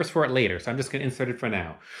be a purpose for it later, so I'm just going to insert it for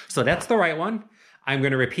now. So that's the right one. I'm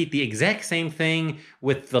going to repeat the exact same thing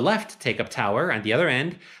with the left take-up tower on the other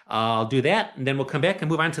end. I'll do that, and then we'll come back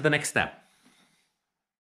and move on to the next step.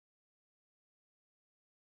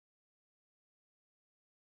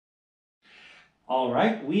 All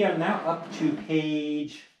right, we are now up to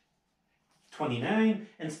page 29,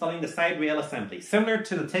 installing the side rail assembly. Similar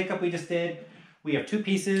to the take-up we just did, we have 2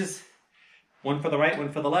 pieces, one for the right,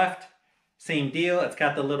 one for the left. Same deal, it's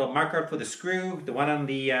got the little marker for the screw. The one on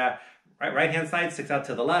the right-hand side sticks out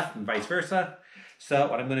to the left, and vice versa. So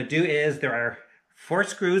what I'm going to do is, there are 4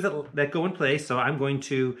 screws that go in place, so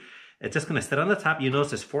it's just going to sit on the top. You notice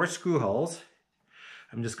there's 4 screw holes.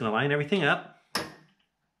 I'm just going to line everything up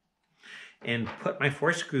and put my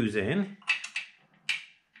 4 screws in.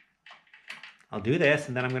 I'll do this,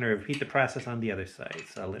 and then I'm going to repeat the process on the other side.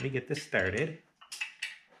 So let me get this started.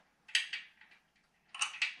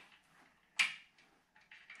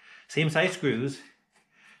 Same size screws,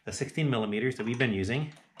 the 16 millimeters that we've been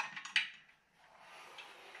using.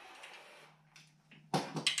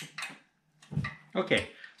 Okay,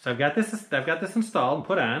 so I've got this installed and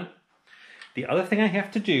put on. The other thing I have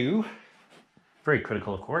to do, very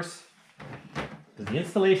critical of course, is the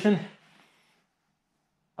installation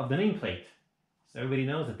of the nameplate. So everybody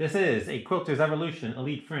knows that this is a Quilter's Evolution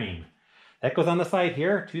Elite frame. That goes on the side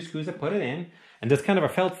here, 2 screws that put it in, and there's kind of a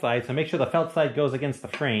felt side, so make sure the felt side goes against the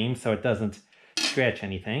frame so it doesn't scratch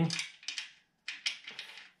anything.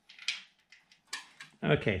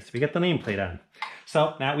 Okay, so we got the nameplate on.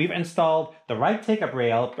 So now we've installed the right take-up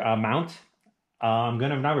rail mount. I'm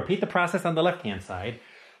going to now repeat the process on the left-hand side.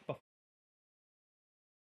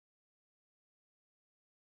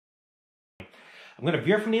 I'm going to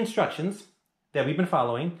veer from the instructions that we've been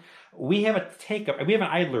following, we have an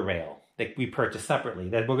idler rail that we purchased separately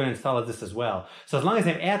that we're going to install this as well. So as long as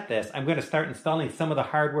I'm at this, I'm going to start installing some of the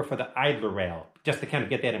hardware for the idler rail just to kind of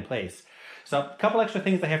get that in place. So a couple extra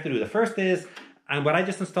things I have to do. The first is, on what I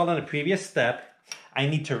just installed on the previous step, I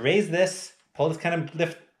need to raise this, pull this kind of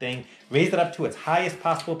lift thing, raise it up to its highest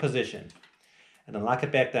possible position, and then lock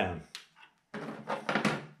it back down.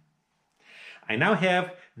 I now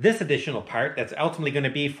have this additional part that's ultimately going to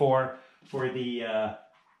be for the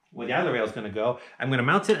where the idler rail is going to go. I'm going to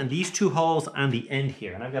mount it in these two holes on the end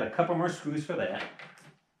here, and I've got a couple more screws for that.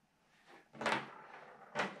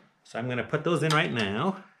 So I'm going to put those in right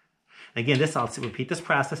now. Again, I'll repeat this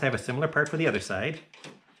process. I have a similar part for the other side.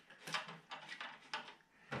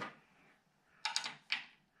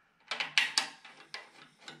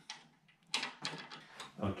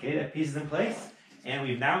 Okay, that piece is in place. And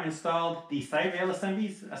we've now installed the side rail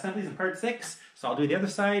assemblies in part 6. So I'll do the other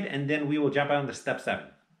side, and then we will jump on to step 7.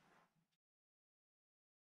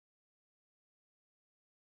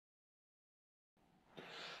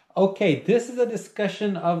 Okay, this is a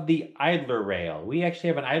discussion of the idler rail. We actually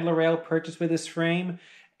have an idler rail purchased with this frame,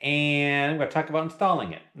 and I'm going to talk about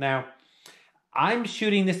installing it. Now, I'm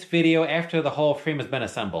shooting this video after the whole frame has been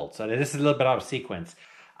assembled, so this is a little bit out of sequence.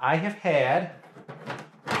 I have had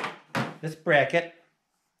this bracket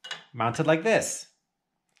mounted like this,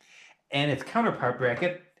 and its counterpart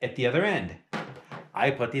bracket at the other end.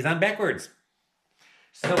 I put these on backwards.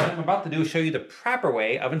 So what I'm about to do is show you the proper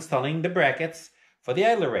way of installing the brackets for the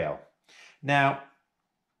idler rail. Now,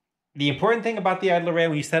 the important thing about the idler rail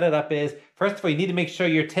when you set it up is, first of all, you need to make sure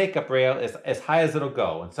your take-up rail is as high as it'll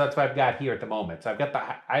go. And so that's what I've got here at the moment. So I've got the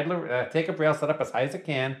idler take-up rail set up as high as it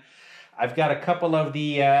can. I've got a couple of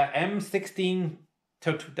the M16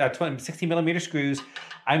 to 16 millimeter screws.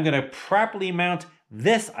 I'm going to properly mount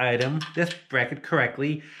this bracket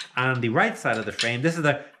correctly on the right side of the frame. This is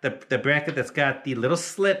the bracket that's got the little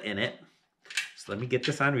slit in it. So let me get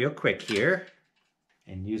this on real quick here.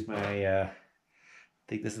 And use my, I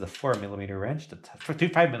think this is a 4 millimeter wrench,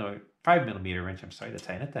 5 millimeter wrench, I'm sorry, to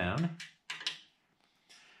tighten it down.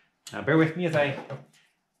 Now bear with me as I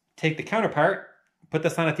take the counterpart, put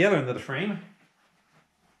this on at the other end of the frame.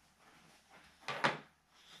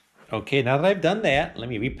 Okay, now that I've done that, let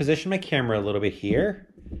me reposition my camera a little bit here.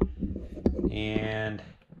 And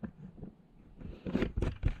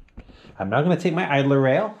I'm now going to take my idler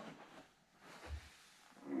rail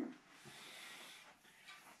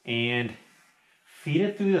and feed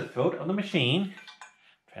it through the throat of the machine.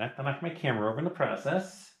 Try not to knock my camera over in the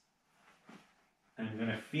process. I'm going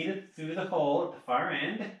to feed it through the hole at the far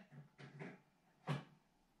end.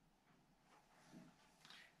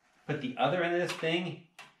 Put the other end of this thing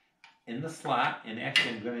in the slot, and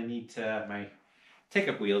actually I'm going to need my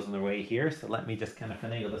take-up wheels in the way here, so let me just kind of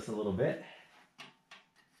finagle this a little bit.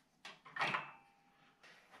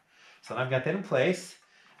 So I've got that in place.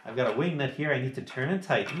 I've got a wing nut here I need to turn and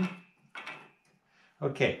tighten.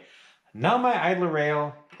 Okay, now my idler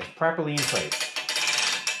rail is properly in place.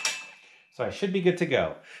 So I should be good to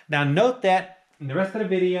go. Now note that in the rest of the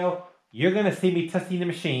video, you're going to see me testing the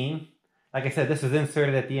machine. Like I said, this is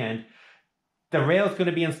inserted at the end. The rail is going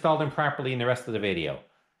to be installed improperly in the rest of the video.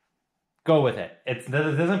 Go with it. It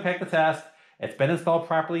doesn't impact the test. It's been installed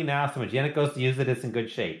properly now, so when Janet goes to use it, it's in good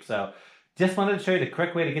shape. So just wanted to show you the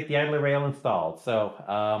correct way to get the idler rail installed.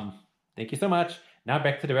 So thank you so much. Now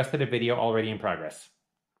back to the rest of the video already in progress.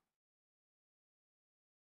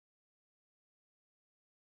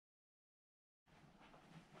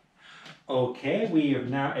 Okay, we have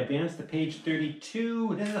now advanced to page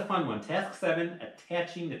 32. This is a fun one. Task 7,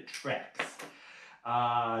 attaching the tracks.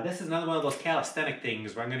 This is another one of those calisthenic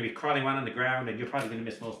things where I'm going to be crawling around on the ground and you're probably going to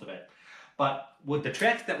miss most of it. But with the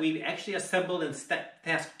tracks that we actually assembled in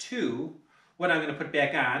task 2, what I'm going to put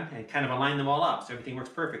back on and kind of align them all up so everything works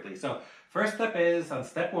perfectly. So first step is, on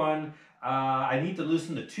step 1, I need to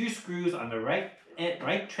loosen the 2 screws on the right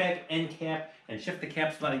track end cap and shift the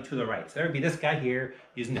cap slightly to the right. So there would be this guy here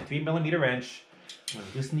using the 3 millimeter wrench. I'm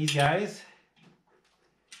going to loosen these guys.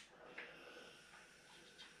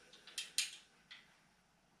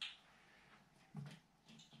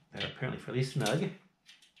 They're apparently fairly snug.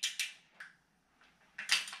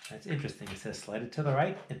 That's interesting. It says slide it to the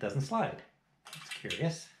right. It doesn't slide. That's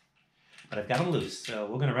curious. But I've got them loose. So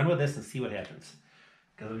we're going to run with this and see what happens.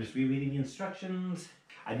 Because I'm just rereading the instructions.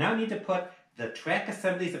 I now need to put the track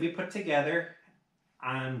assemblies that we put together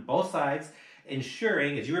on both sides,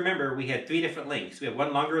 ensuring, as you remember, we had 3 different lengths. We have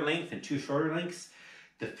 1 longer length and 2 shorter lengths.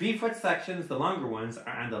 The 3-foot sections, the longer ones,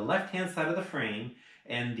 are on the left-hand side of the frame,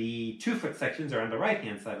 and the 2-foot sections are on the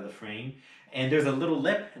right-hand side of the frame. And there's a little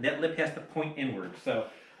lip, and that lip has to point inward. So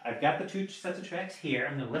I've got the two sets of tracks here.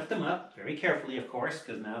 I'm going to lift them up very carefully, of course,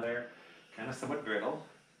 because now they're kind of somewhat brittle.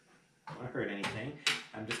 I don't want to hurt anything.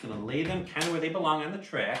 I'm just going to lay them kind of where they belong on the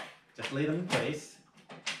track. Just lay them in place.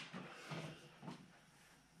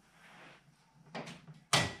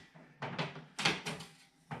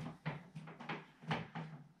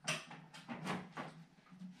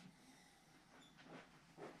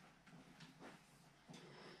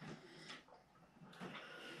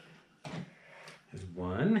 There's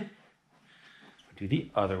one. I'll do the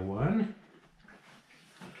other one.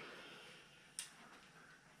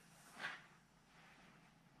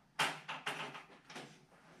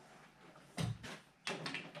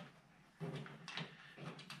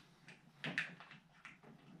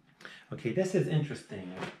 Okay, this is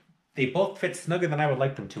interesting. They both fit snugger than I would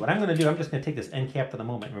like them to. What I'm going to do, I'm just going to take this end cap for the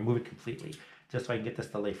moment and remove it completely, just so I can get this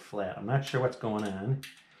to lay flat. I'm not sure what's going on.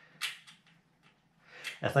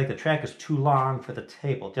 It's like the track is too long for the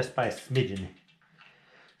table, just by a smidgen.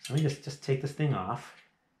 So let me just take this thing off.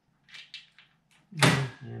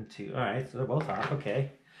 And two. All right, so they're both off.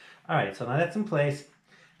 Okay. All right, so now that's in place.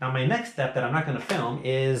 Now my next step that I'm not going to film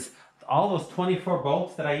is all those 24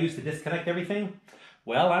 bolts that I used to disconnect everything.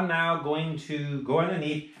 Well, I'm now going to go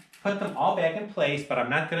underneath, put them all back in place, but I'm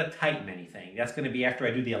not going to tighten anything. That's going to be after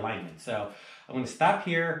I do the alignment. So I'm going to stop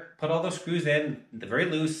here, put all those screws in, they're very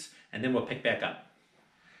loose, and then we'll pick back up.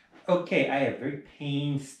 Okay, I have very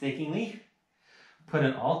painstakingly put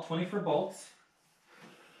in all 24 bolts,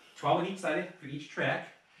 12 on each side for each track.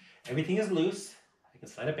 Everything is loose. I can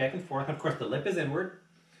slide it back and forth. Of course, the lip is inward.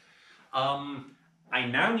 I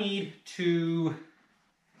now need to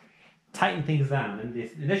tighten things down. And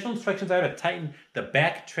the initial instructions are to tighten the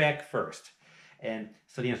back track first. And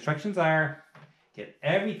so the instructions are get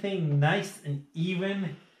everything nice and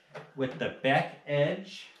even with the back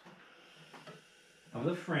edge of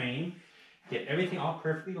the frame. Get everything all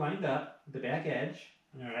perfectly lined up with the back edge.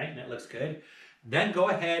 All right, and that looks good. Then go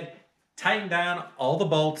ahead, tighten down all the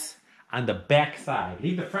bolts on the back side.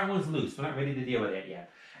 Leave the front ones loose. We're not ready to deal with that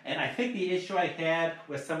yet. And I think the issue I had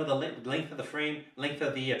with some of the length of the frame, length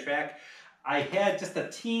of the track, I had just a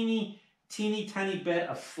teeny tiny bit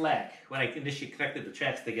of slack when I initially connected the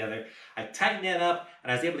tracks together. I tightened that up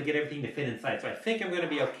and I was able to get everything to fit inside. So I think I'm going to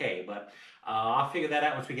be okay, but I'll figure that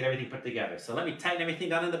out once we get everything put together. So let me tighten everything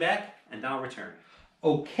down in the back and then I'll return.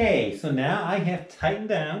 Okay, so now I have tightened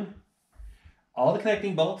down all the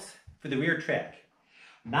connecting bolts for the rear track.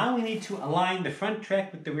 Now we need to align the front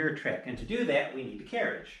track with the rear track, and to do that we need the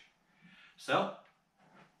carriage. So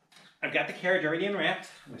I've got the carriage already unwrapped.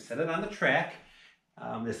 I'm going to set it on the track.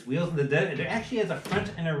 This wheel's in the dead. There actually is a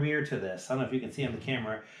front and a rear to this. I don't know if you can see on the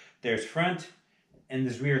camera. There's front and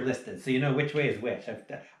there's rear listed, so you know which way is which.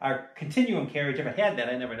 Our continuum carriage, if I had that,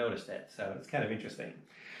 I never noticed that, so it's kind of interesting.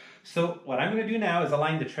 So what I'm going to do now is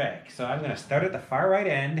align the track. So I'm going to start at the far right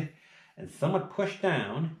end and somewhat push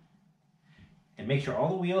down and make sure all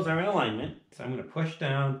the wheels are in alignment. So I'm going to push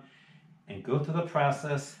down and go through the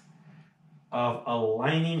process of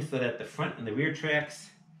aligning so that the front and the rear tracks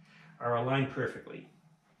are aligned perfectly.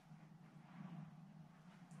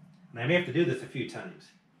 And I may have to do this a few times.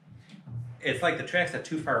 It's like the tracks are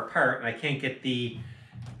too far apart and I can't get the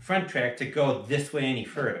front track to go this way any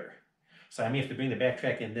further. So I may have to bring the back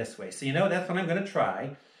track in this way. So you know, that's what I'm going to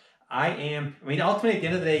try. Ultimately at the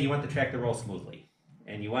end of the day, you want the track to roll smoothly.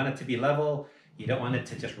 And you want it to be level. You don't want it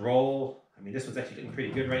to just roll. I mean, this one's actually looking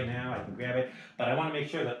pretty good right now. I can grab it. But I want to make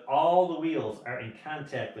sure that all the wheels are in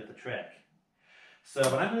contact with the track. So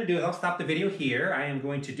what I'm going to do is I'll stop the video here. I am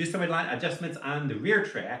going to do some adjustments on the rear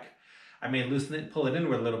track. I may loosen it, pull it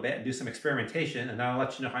inward a little bit, and do some experimentation. And I'll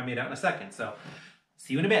let you know how I made out in a second. So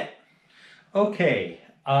see you in a bit. Okay.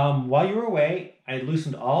 While you were away, I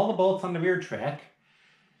loosened all the bolts on the rear track.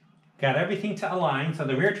 Got everything to align. So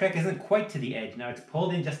the rear track isn't quite to the edge. Now it's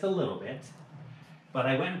pulled in just a little bit. But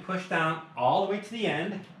I went and pushed down all the way to the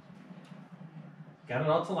end. Got it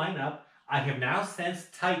all to line up. I have now since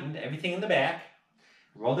tightened everything in the back.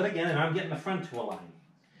 Rolled it again, and I'm getting the front to align.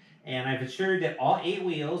 And I've assured that all 8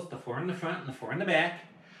 wheels, the 4 in the front and the 4 in the back,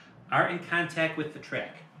 are in contact with the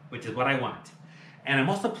track, which is what I want. And I'm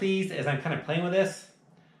also pleased, as I'm kind of playing with this,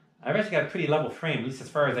 I've actually got a pretty level frame, at least as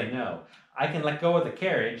far as I know. I can let go of the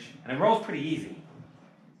carriage, and it rolls pretty easy.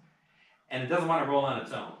 And it doesn't want to roll on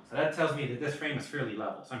its own. So that tells me that this frame is fairly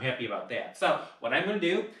level, so I'm happy about that. So what I'm going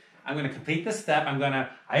to do, I'm going to complete this step.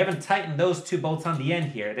 I haven't tightened those 2 bolts on the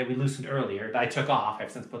end here that we loosened earlier, that I took off.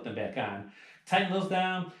 I've since put them back on. Tighten those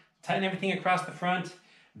down, tighten everything across the front.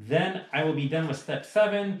 Then I will be done with step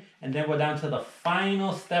 7, and then we're down to the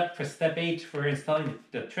final step for step 8 for installing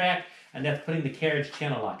the track, and that's putting the carriage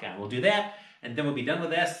channel lock on. We'll do that, and then we'll be done with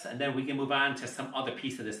this, and then we can move on to some other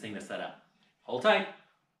piece of this thing to set up. Hold tight.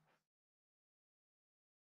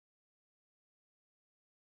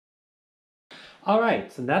 All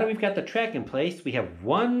right, so now that we've got the track in place, we have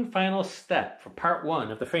one final step for part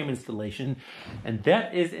one of the frame installation, and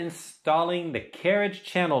that is installing the carriage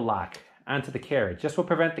channel lock onto the carriage. This will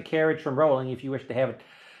prevent the carriage from rolling if you wish to have it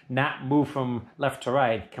not move from left to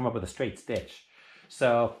right, come up with a straight stitch.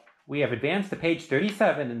 So we have advanced to page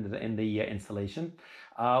 37 in the installation.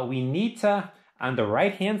 We need to, on the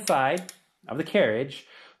right-hand side of the carriage,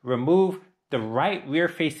 remove the right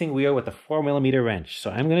rear-facing wheel with a 4mm wrench. So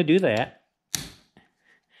I'm going to do that.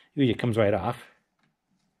 Usually it comes right off.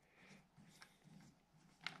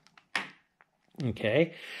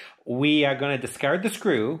 Okay. We are going to discard the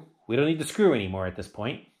screw. We don't need the screw anymore at this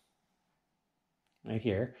point. Right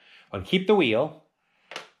here. I'll keep the wheel.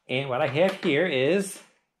 And what I have here is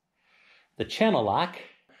the channel lock.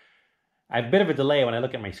 I have a bit of a delay when I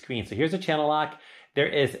look at my screen. So here's the channel lock. There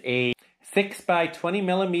is a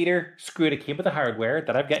 6x20mm screw to keep with the hardware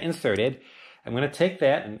that I've got inserted. I'm going to take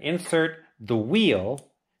that and insert the wheel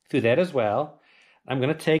through that as well. I'm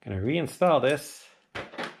going to reinstall this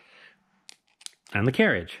on the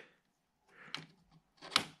carriage.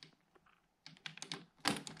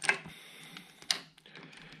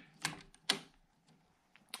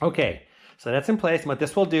 Okay, so that's in place. And what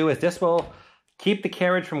this will do is this will keep the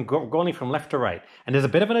carriage from going from left to right. And there's a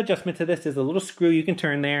bit of an adjustment to this. There's a little screw you can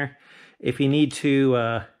turn there if you need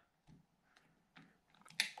to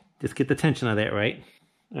just get the tension of that right.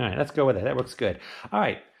 All right, let's go with it. That works good. All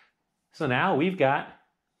right, so now we've got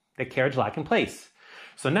the carriage lock in place.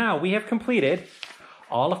 So now we have completed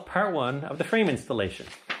all of part one of the frame installation.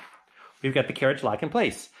 We've got the carriage lock in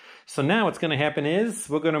place. So now what's going to happen is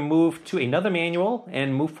we're going to move to another manual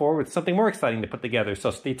and move forward with something more exciting to put together.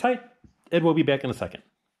 So stay tight, and we'll be back in a second.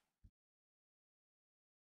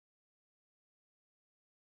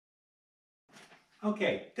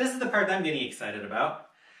 Okay, this is the part I'm getting excited about.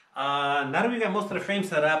 Now that we've got most of the frame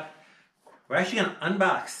set up, we're actually going to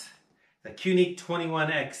unbox the QUILT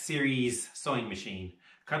 21X series sewing machine,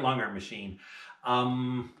 long arm machine.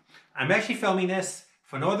 I'm actually filming this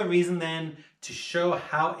for no other reason than to show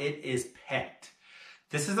how it is packed.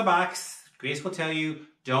 This is a box. Grace will tell you,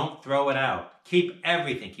 don't throw it out. Keep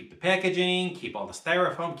everything. Keep the packaging, keep all the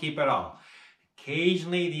styrofoam, keep it all.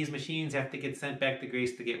 Occasionally, these machines have to get sent back to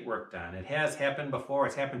Grace to get worked on. It has happened before.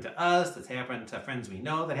 It's happened to us. It's happened to friends we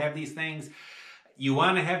know that have these things. You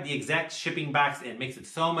want to have the exact shipping box. It makes it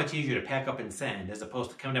so much easier to pack up and send as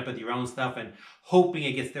opposed to coming up with your own stuff and hoping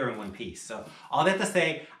it gets there in one piece. So all that to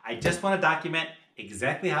say, I just want to document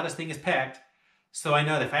exactly how this thing is packed so I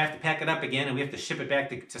know that if I have to pack it up again and we have to ship it back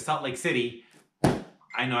to Salt Lake City,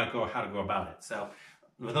 I know how to go about it. So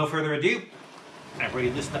with no further ado, I've already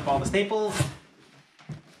loosened up all the staples.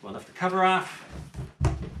 We'll lift the cover off. All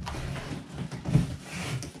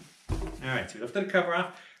right, so we lifted the cover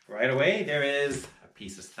off. Right away, there is a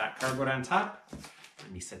piece of stock cardboard on top.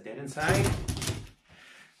 Let me set that inside.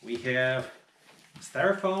 We have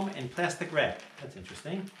styrofoam and plastic wrap. That's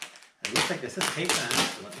interesting. It looks like this is taped on,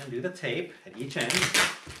 so let me undo the tape at each end.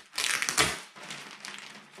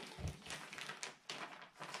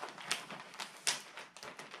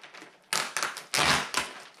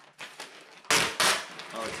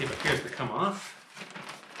 All the tape appears to come off.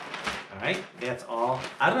 All right, that's all.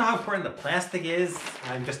 I don't know how important the plastic is.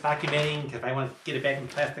 I'm just documenting. If I want to get it back in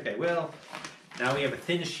plastic, I will. Now we have a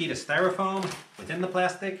thin sheet of styrofoam within the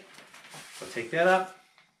plastic. So take that up.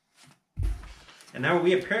 And now what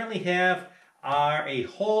we apparently have are a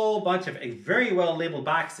whole bunch of very well labeled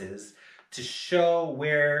boxes to show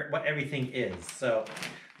what everything is. So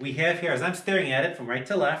we have here, as I'm staring at it from right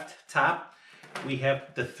to left, top, we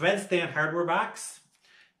have the thread stand hardware box,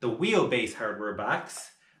 the wheelbase hardware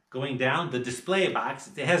box, going down the display box.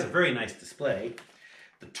 It has a very nice display.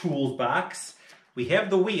 The tools box. We have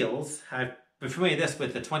the wheels. I've been familiar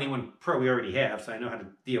with the 21 Pro we already have, so I know how to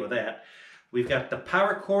deal with that. We've got the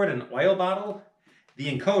power cord and oil bottle.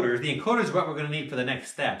 The encoders. The encoders are what we're going to need for the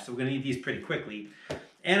next step, so we're going to need these pretty quickly.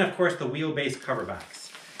 And of course the wheelbase cover box.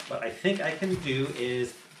 What I think I can do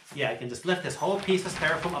is, I can just lift this whole piece of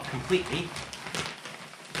styrofoam up completely.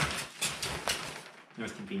 That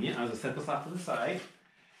was convenient. I'll just set this off to the side.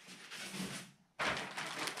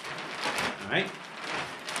 Alright.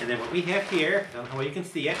 And then what we have here, I don't know how you can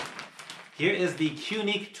see it, here is the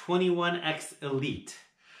QUILT 21X Elite.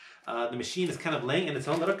 The machine is kind of laying in its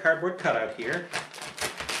own little cardboard cutout here.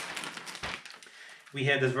 We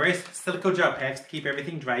have those various silico gel packs to keep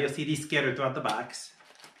everything dry. You'll see these scattered throughout the box.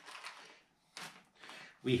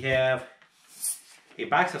 We have a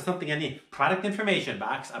box of something I need. Product information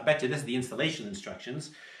box. I bet you this is the installation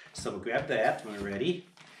instructions. So we'll grab that when we're ready.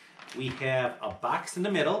 We have a box in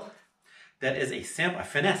the middle that is a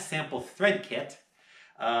finesse sample thread kit.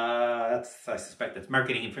 I suspect that's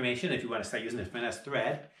marketing information if you want to start using the finesse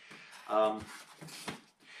thread.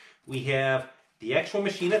 We have the actual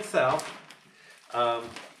machine itself,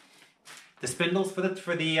 the spindles for the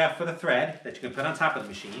thread that you can put on top of the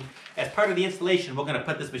machine. As part of the installation, we're going to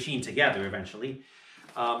put this machine together eventually.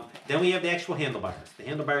 Then we have the actual the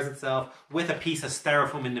handlebars itself with a piece of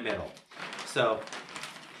styrofoam in the middle. So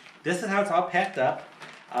this is how it's all packed up.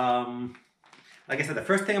 Like I said, the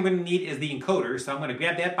first thing I'm going to need is the encoder, so I'm going to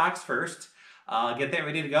grab that box first, get that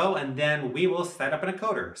ready to go, and then we will set up an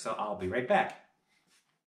encoder. So I'll be right back.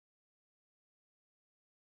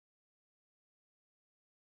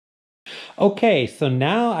 Okay, so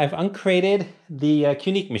now I've uncrated the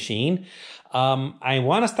QUILT machine. I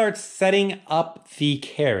want to start setting up the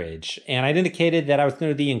carriage, and I'd indicated that I was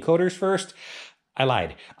going to do the encoders first. I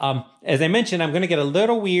lied. As I mentioned, I'm going to get a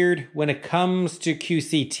little weird when it comes to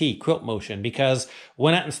QCT, quilt motion, because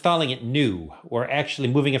we're not installing it new. We're actually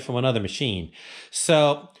moving it from another machine.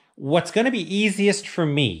 So what's going to be easiest for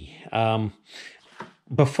me,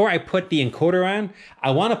 before I put the encoder on,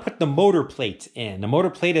 I want to put the motor plate in. The motor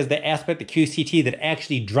plate is the aspect of QCT that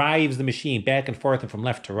actually drives the machine back and forth and from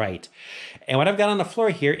left to right. And what I've got on the floor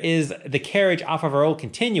here is the carriage off of our old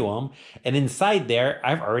continuum. And inside there,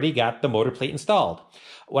 I've already got the motor plate installed.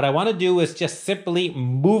 What I want to do is just simply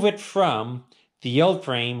move it from the old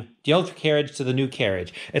frame, the old carriage to the new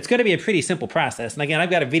carriage. It's going to be a pretty simple process. And again, I've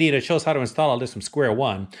got a video that shows how to install all this from square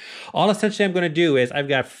one. All essentially I'm going to do is I've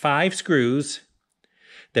got 5 screws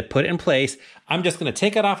that put it in place. I'm just going to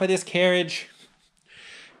take it off of this carriage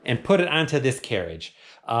and put it onto this carriage.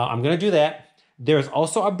 I'm going to do that. There's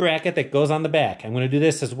also a bracket that goes on the back. I'm going to do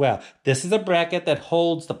this as well. This is a bracket that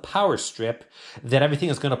holds the power strip that everything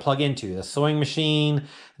is going to plug into. The sewing machine,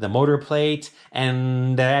 the motor plate,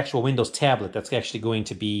 and the actual Windows tablet that's actually going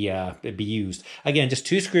to be used. Again, just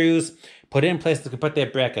 2 screws. Put it in place to put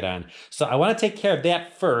that bracket on. So I want to take care of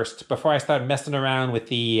that first before I start messing around with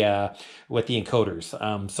the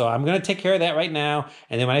encoders. So I'm going to take care of that right now,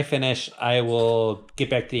 and then when I finish, I will get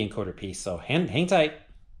back to the encoder piece. So hang tight.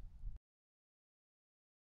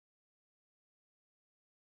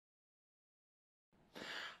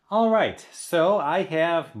 All right, so I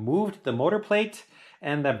have moved the motor plate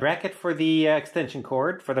and the bracket for the extension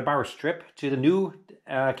cord for the power strip to the new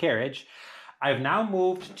carriage. I've now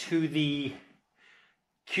moved to the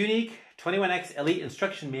QUILT 21X Elite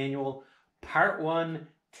Instruction Manual, Part 1,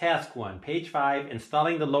 Task 1, page 5,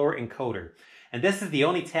 installing the lower encoder. And this is the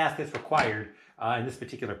only task that's required in this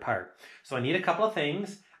particular part. So I need a couple of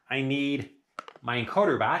things. I need my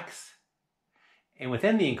encoder box, and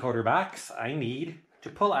within the encoder box, I need to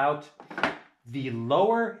pull out the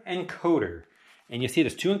lower encoder. And you see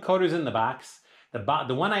there's 2 encoders in the box.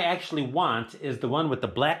 The one I actually want is the one with the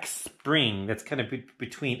black spring that's kind of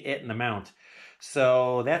between it and the mount.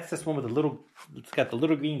 So that's this one with the little, it's got the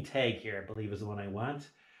little green tag here, I believe is the one I want.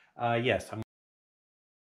 Yes, I'm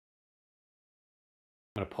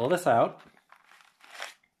going to pull this out.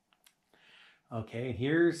 Okay, and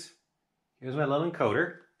here's my little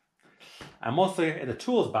encoder. I'm also in the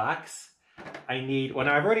tools box. I need, well,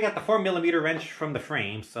 now I've already got the 4mm wrench from the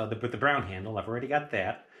frame, so with the brown handle, I've already got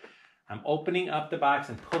that. I'm opening up the box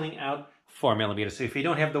and pulling out 4mm. So if you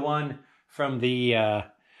don't have the one from the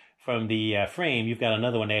frame, you've got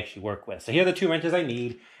another one to actually work with. So here are the 2 wrenches I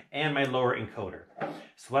need and my lower encoder.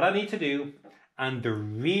 So what I need to do on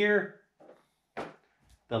the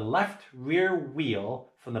left rear wheel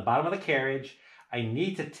from the bottom of the carriage, I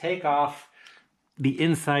need to take off the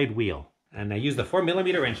inside wheel. And I use the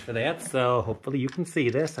 4mm wrench for that, so hopefully you can see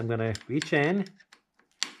this. I'm going to reach in,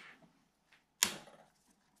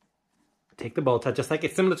 take the bolt out, just like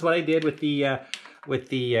it's similar to what I did with the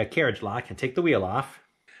carriage lock, and take the wheel off.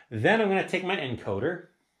 Then I'm going to take my encoder,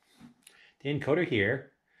 the encoder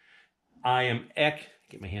here.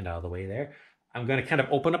 Get my hand out of the way there. I'm going to kind of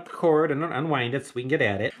open up the cord and unwind it so we can get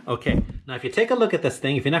at it. Okay, now if you take a look at this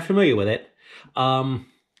thing, if you're not familiar with it,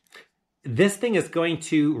 this thing is going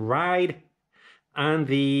to ride on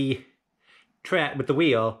the track with the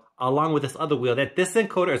wheel along with this other wheel. This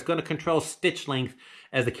encoder is going to control stitch length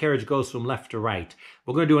as the carriage goes from left to right.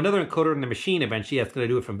 We're going to do another encoder in the machine eventually that's going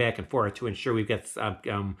to do it from back and forth to ensure we've got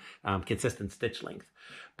consistent stitch length.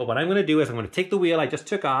 But what I'm going to do is I'm going to take the wheel I just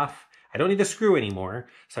took off. I don't need the screw anymore,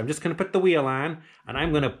 so I'm just going to put the wheel on, and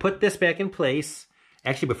I'm going to put this back in place.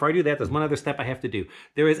 Actually, before I do that, there's one other step I have to do.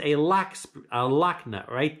 There is a lock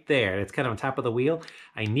nut right there. It's kind of on top of the wheel.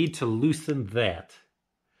 I need to loosen that.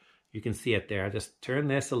 You can see it there. I just turn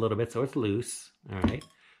this a little bit so it's loose. All right.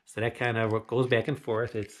 So that kind of goes back and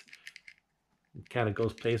forth. It kind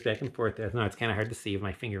of plays back and forth. No, it's kind of hard to see with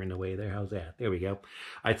my finger in the way there. How's that? There we go. All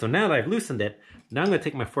right, so now that I've loosened it, now I'm going to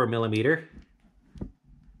take my 4mm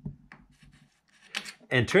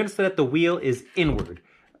and turn it so that the wheel is inward.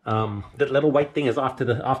 That little white thing is off to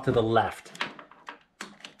the left.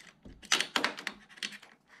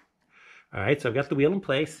 All right, so I've got the wheel in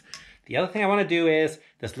place. The other thing I want to do is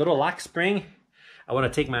this little lock spring. I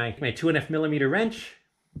want to take my 2.5mm wrench,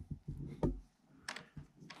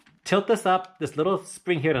 tilt this up, this little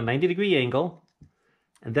spring here at a 90-degree angle,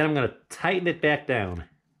 and then I'm going to tighten it back down.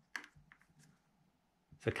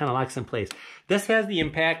 So it kind of locks in place. This has the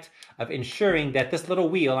impact of ensuring that this little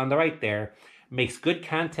wheel on the right there makes good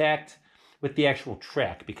contact with the actual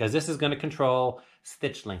track, because this is going to control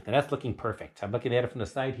stitch length, and that's looking perfect. I'm looking at it from the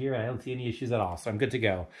side here, and I don't see any issues at all, so I'm good to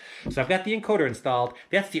go. So I've got the encoder installed.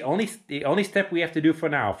 That's the only step we have to do for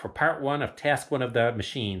now, for part 1 of task 1 of the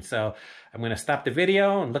machine. So I'm going to stop the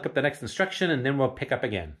video and look up the next instruction, and then we'll pick up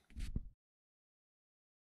again.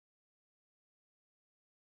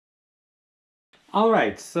 All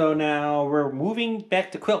right, so now we're moving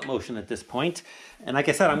back to quilt motion at this point. And like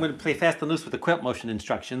I said, I'm going to play fast and loose with the quilt motion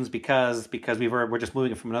instructions because we're just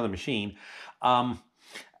moving it from another machine. The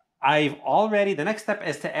next step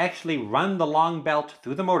is to actually run the long belt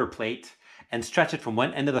through the motor plate and stretch it from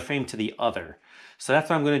one end of the frame to the other. So that's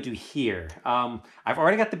what I'm going to do here. I've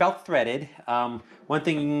already got the belt threaded. One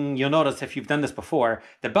thing you'll notice if you've done this before,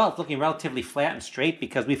 the belt's looking relatively flat and straight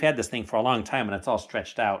because we've had this thing for a long time and it's all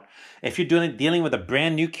stretched out. If you're dealing with a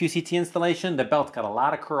brand new QCT installation, the belt's got a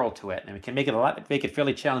lot of curl to it, and it can make it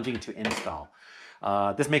fairly challenging to install.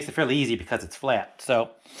 This makes it fairly easy because it's flat.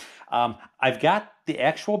 So I've got the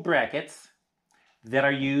actual brackets that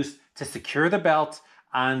are used to secure the belt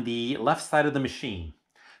on the left side of the machine.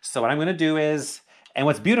 So what I'm going to do is, and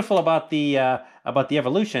what's beautiful about the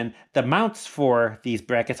Evolution, the mounts for these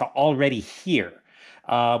brackets are already here.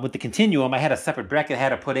 With the Continuum, I had a separate bracket I had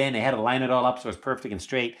to put in. I had to line it all up so it's perfect and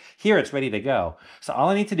straight. Here it's ready to go. So all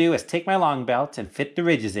I need to do is take my long belt and fit the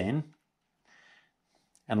ridges in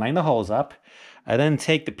and line the holes up. I then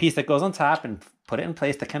take the piece that goes on top and put it in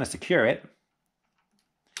place to kind of secure it.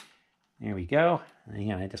 There we go.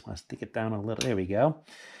 Again, I just want to stick it down a little. There we go.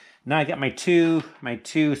 Now I got my two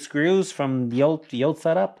screws from the old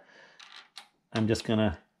setup. I'm just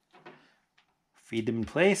gonna feed them in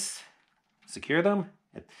place, secure them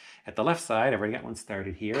at the left side. I've already got one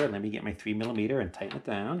started here. Let me get my 3mm and tighten it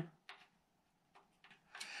down.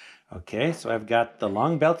 Okay, so I've got the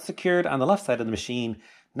long belt secured on the left side of the machine.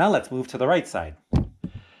 Now let's move to the right side.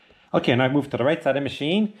 Okay, now I've moved to the right side of the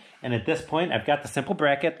machine, and at this point I've got the simple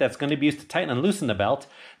bracket that's going to be used to tighten and loosen the belt.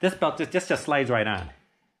 This belt just slides right on.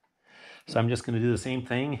 So I'm just going to do the same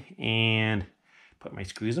thing and put my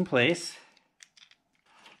screws in place.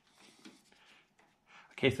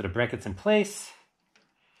 Okay, so the bracket's in place.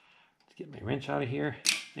 Let's get my wrench out of here.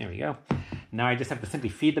 There we go. Now I just have to simply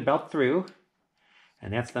feed the belt through,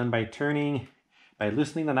 and that's done by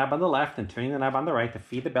loosening the knob on the left and turning the knob on the right to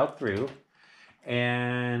feed the belt through.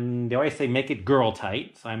 And they always say make it girl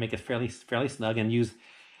tight, so I make it fairly snug and use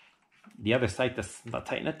the other side to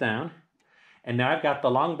tighten it down. And now I've got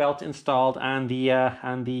the long belt installed on the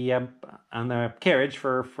carriage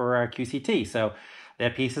for our QCT. So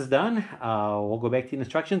that piece is done. We'll go back to the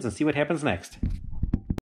instructions and see what happens next.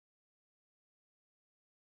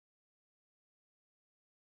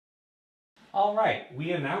 All right,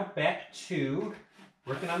 we are now back to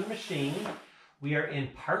working on the machine. We are in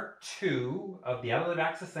part 2 of the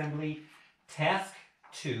out-of-the-box assembly, task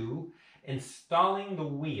 2, installing the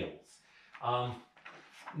wheels.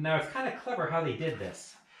 Now, it's kind of clever how they did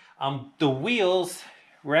this. The wheels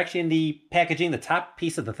were actually in the packaging, the top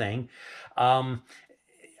piece of the thing.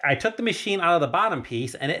 I took the machine out of the bottom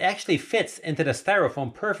piece, and it actually fits into the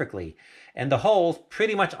styrofoam perfectly. And the holes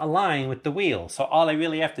pretty much align with the wheels. So all I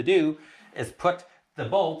really have to do is put the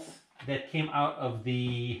bolts that came out of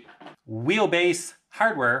the wheelbase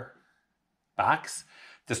hardware box.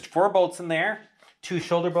 Just 4 bolts in there, 2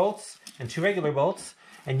 shoulder bolts and 2 regular bolts.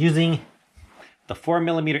 And using the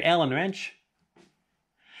 4mm Allen wrench,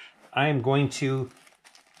 I am going to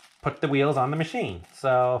put the wheels on the machine.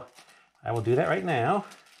 So I will do that right now.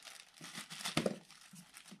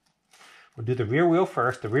 We'll do the rear wheel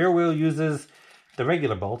first. The rear wheel uses the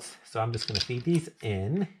regular bolts, so I'm just going to feed these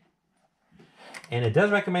in. And it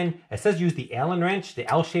does recommend, it says use the Allen wrench, the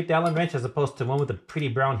L-shaped Allen wrench, as opposed to one with a pretty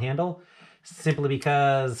brown handle, simply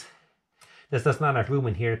because there's just not enough room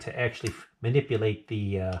in here to actually manipulate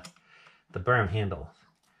the brown handle.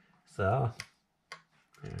 So,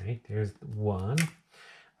 all right, there's one.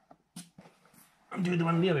 I'm doing the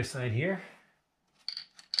one on the other side here.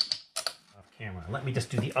 Off camera. Let me just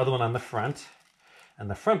do the other one on the front. And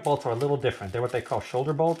the front bolts are a little different. They're what they call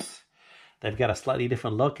shoulder bolts. They've got a slightly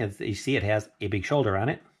different look. As you see, it has a big shoulder on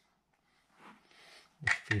it.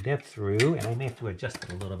 Let's feed that through, and I may have to adjust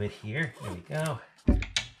it a little bit here. There we go. Get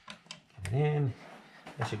it in.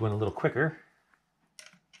 That should go in a little quicker.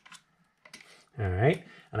 All right,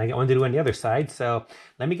 and I got one to do on the other side, so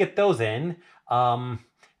let me get those in.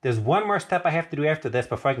 There's one more step I have to do after this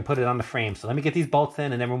before I can put it on the frame. So let me get these bolts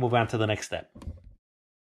in, and then we'll move on to the next step.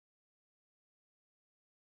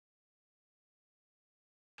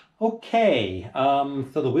 Okay,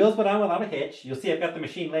 so the wheels went on without a hitch. You'll see I've got the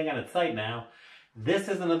machine laying on its side now. This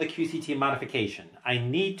is another QCT modification. I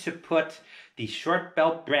need to put the short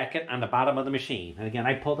belt bracket on the bottom of the machine. And again,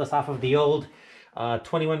 I pulled this off of the old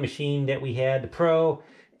 21 machine that we had, the Pro,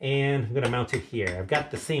 and I'm going to mount it here. I've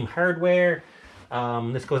got the same hardware.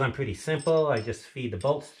 This goes on pretty simple. I just feed the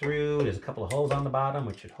bolts through. There's a couple of holes on the bottom,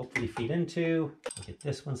 which should hopefully feed into. I'll get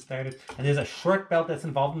this one started. And there's a short belt that's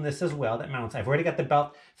involved in this as well that mounts. I've already got the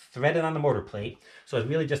belt threaded on the motor plate. So it's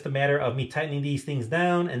really just a matter of me tightening these things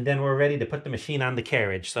down, and then we're ready to put the machine on the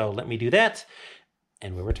carriage. So let me do that,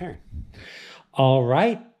 and we'll return. All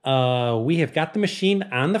right, we have got the machine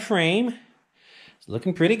on the frame. It's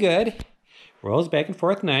looking pretty good. Rolls back and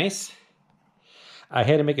forth nice. I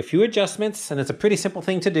had to make a few adjustments, and it's a pretty simple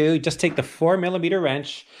thing to do. Just take the 4mm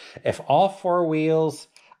wrench. If all four wheels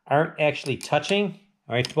aren't actually touching,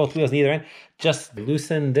 all right, both wheels on either end, just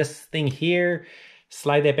loosen this thing here,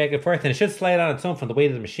 slide that back and forth, and it should slide on its own from the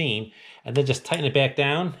weight of the machine, and then just tighten it back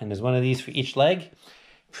down, and there's one of these for each leg.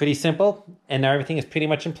 Pretty simple, and now everything is pretty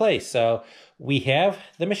much in place. So we have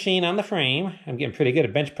the machine on the frame. I'm getting pretty good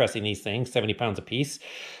at bench pressing these things, 70 pounds a piece.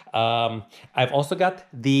 I've also got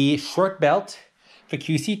the short belt for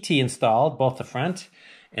QCT installed, both the front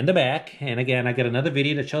and the back. And again, I got another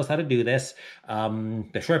video that shows how to do this.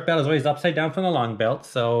 The short belt is always upside down from the long belt,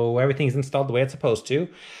 so everything's installed the way it's supposed to.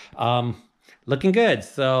 Looking good.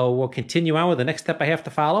 So we'll continue on with the next step I have to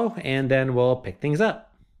follow, and then we'll pick things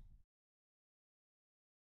up.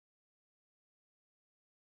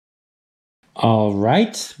 All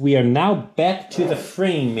right, we are now back to the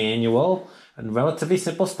frame manual. A relatively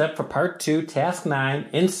simple step for part 2, task 9,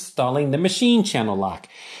 installing the machine channel lock.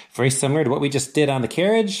 Very similar to what we just did on the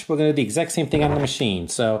carriage. We're going to do the exact same thing on the machine.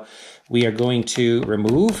 So we are going to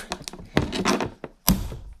remove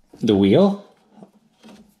the wheel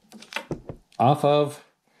off of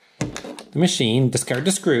the machine, discard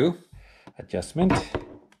the screw, adjustment.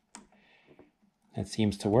 That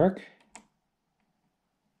seems to work.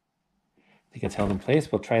 I think it's held in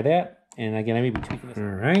place. We'll try that. And again, I may be tweaking this. All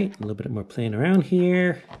right, a little bit more playing around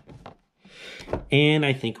here. And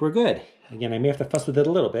I think we're good. Again, I may have to fuss with it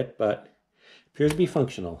a little bit, but it appears to be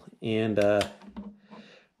functional. And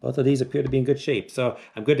both of these appear to be in good shape. So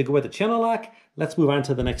I'm good to go with the channel lock. Let's move on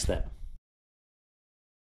to the next step.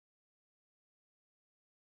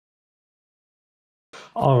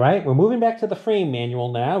 All right, we're moving back to the frame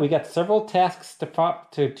manual now. We got several tasks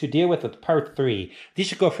to deal with part 3. These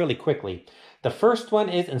should go fairly quickly. The first one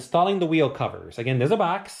is installing the wheel covers. Again, there's a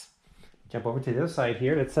box. Jump over to the other side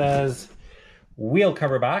here that says wheel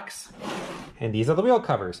cover box. And these are the wheel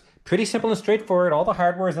covers. Pretty simple and straightforward. All the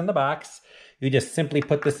hardware is in the box. You just simply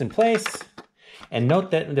put this in place. And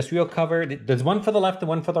note that in this wheel cover, there's one for the left and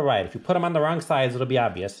one for the right. If you put them on the wrong sides, it'll be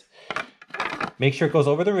obvious. Make sure it goes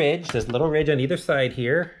over the ridge. There's a little ridge on either side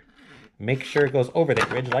here. Make sure it goes over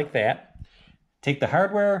that ridge like that. Take the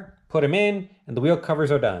hardware, put them in, and the wheel covers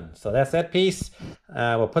are done. So that's that piece.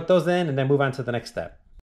 We'll put those in and then move on to the next step.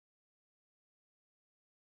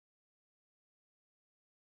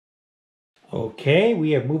 Okay,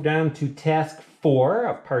 we have moved on to task 4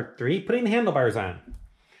 of part 3, putting the handlebars on.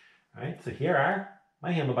 All right, so here are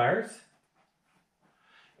my handlebars.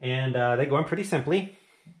 And they go on pretty simply.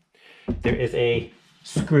 There is a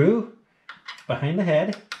screw behind the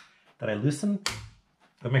head that I loosen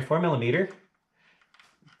with my 4mm.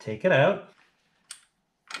 Take it out.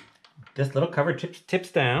 This little cover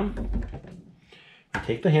tips down. You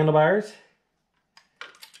take the handlebars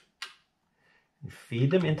and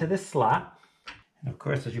feed them into this slot. And of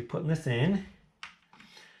course, as you're putting this in,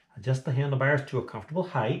 adjust the handlebars to a comfortable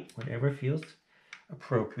height, whatever feels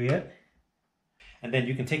appropriate. And then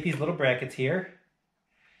you can take these little brackets here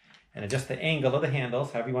and adjust the angle of the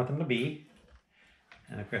handles, however you want them to be.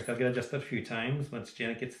 And of course, they'll get adjusted a few times once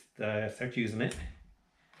Janet starts using it.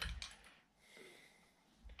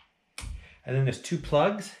 And then there's 2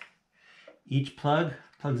 plugs. Each plug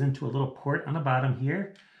plugs into a little port on the bottom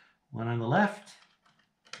here. One on the left,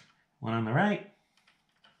 one on the right.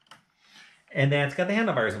 And then it's got the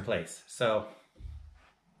handlebars in place. So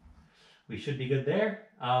we should be good there.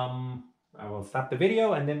 I will stop the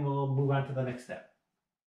video and then we'll move on to the next step.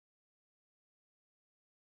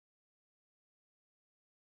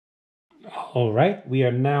 All right, we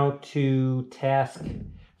are now to task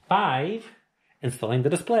 5, installing the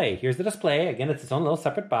display. Here's the display. Again, it's its own little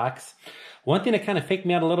separate box. One thing that kind of faked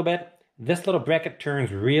me out a little bit, this little bracket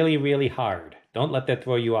turns really, really hard. Don't let that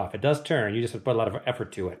throw you off. It does turn. You just have to put a lot of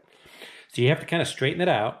effort to it. So you have to kind of straighten it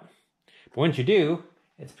out. But once you do,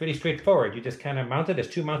 it's pretty straightforward. You just kind of mount it. There's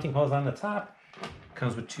 2 mounting holes on the top.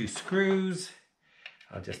 Comes with 2 screws.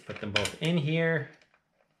 I'll just put them both in here.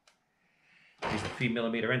 Use a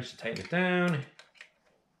 3mm wrench to tighten it down.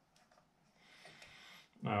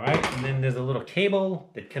 All right, and then there's a little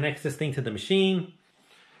cable that connects this thing to the machine.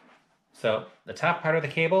 So the top part of the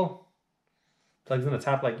cable plugs in the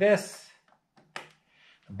top like this.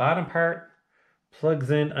 The bottom part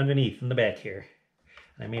plugs in underneath in the back here.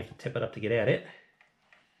 And I may have to tip it up to get at it.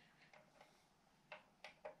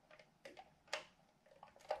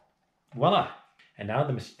 Voila! And now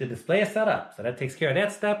the display is set up. So that takes care of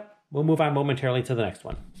that step. We'll move on momentarily to the next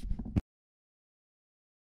one.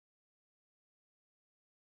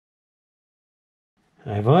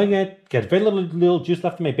 I've only got very little juice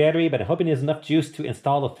left in my battery, but I'm hoping there's enough juice to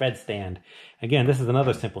install the thread stand. Again, this is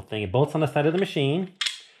another simple thing. It bolts on the side of the machine.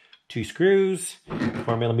 2 screws,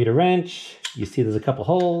 4mm wrench. You see there's a couple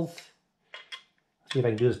holes. Let's see if I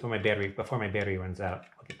can do this before my battery runs out.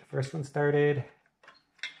 I'll get the first one started.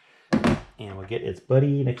 And we'll get its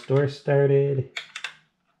buddy next door started.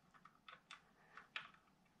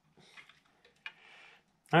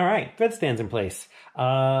 All right, thread stand's in place.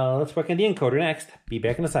 Let's work on the encoder next. Be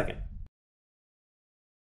back in a second.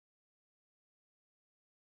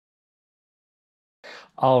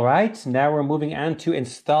 All right, now we're moving on to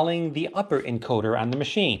installing the upper encoder on the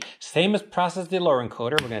machine. Same as process the lower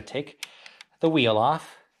encoder. We're going to take the wheel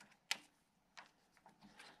off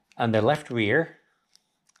on the left rear.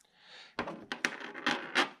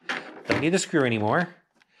 Don't need the screw anymore.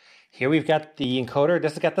 Here we've got the encoder.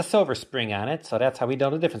 This has got the silver spring on it, so that's how we know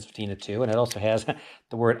the difference between the two. And it also has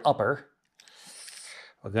the word upper.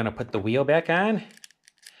 We're going to put the wheel back on.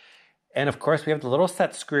 And of course, we have the little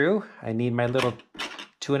set screw. I need my little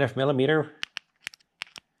 2.5mm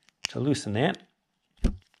to loosen that.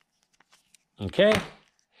 Okay.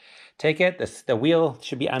 Take it. The wheel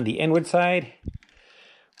should be on the inward side.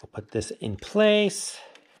 We'll put this in place.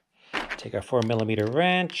 Take our 4mm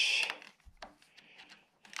wrench.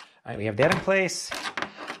 All right, we have that in place.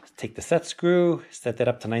 Let's take the set screw, set that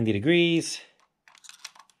up to 90 degrees.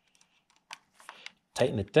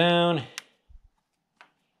 Tighten it down.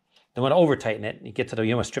 Don't want to over tighten it. You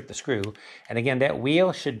want to strip the screw. And again, that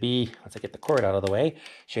wheel should be, once I get the cord out of the way,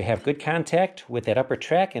 should have good contact with that upper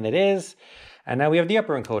track, and it is. And now we have the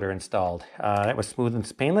upper encoder installed. That was smooth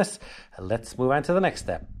and painless. Let's move on to the next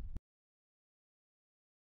step.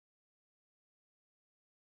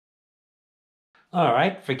 All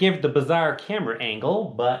right, forgive the bizarre camera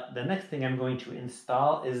angle, but the next thing I'm going to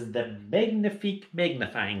install is the Magnifique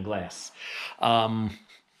magnifying glass.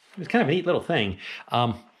 It's kind of a neat little thing.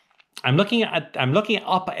 I'm looking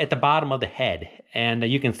up at the bottom of the head, and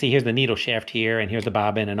you can see here's the needle shaft here, and here's the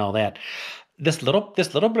bobbin and all that. This little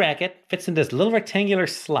bracket fits in this little rectangular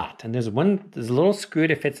slot, and there's a little screw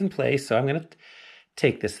that fits in place. So I'm going to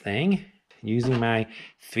take this thing using my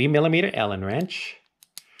 3mm Allen wrench.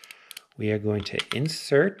 We are going to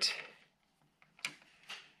insert.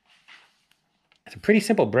 It's a pretty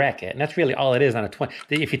simple bracket, and that's really all it is on a 20.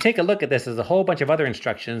 If you take a look at this, there's a whole bunch of other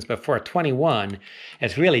instructions, but for a 21,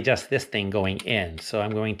 it's really just this thing going in. So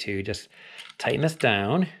I'm going to just tighten this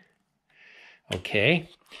down. Okay,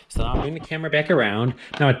 so I'll bring the camera back around.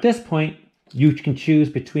 Now at this point, you can choose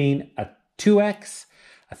between a 2x,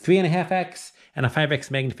 a 3.5x, and a 5x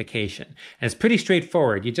magnification. And it's pretty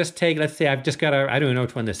straightforward. You just take, let's say I've just got I don't even know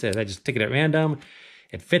which one this is. I just take it at random.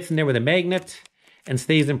 It fits in there with a magnet and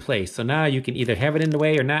stays in place. So now you can either have it in the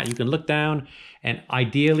way or not. You can look down, and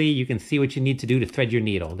ideally you can see what you need to do to thread your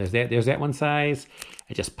needle. There's that one size.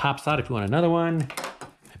 It just pops out if you want another one.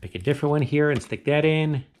 I pick a different one here and stick that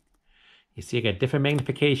in. You see I got different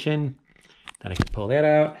magnification. Then I can pull that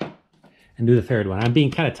out and do the third one. I'm being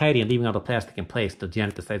kind of tidy and leaving all the plastic in place till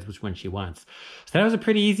Janet decides which one she wants. So that was a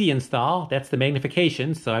pretty easy install. That's the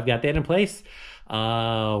magnification. So I've got that in place.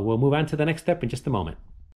 We'll move on to the next step in just a moment.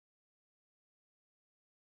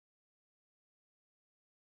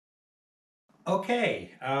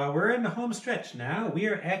 Okay, we're in the home stretch now. We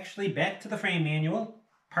are actually back to the frame manual,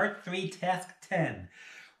 part 3, task 10.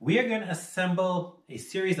 We are going to assemble a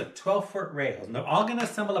series of 12-foot rails. They're all going to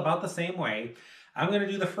assemble about the same way. I'm going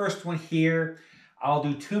to do the first one here. I'll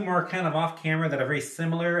do two more kind of off camera that are very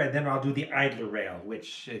similar, and then I'll do the idler rail,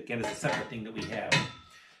 which again is a separate thing that we have.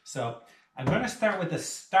 So I'm going to start with the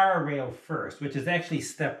star rail first, which is actually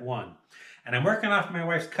step 1. And I'm working off my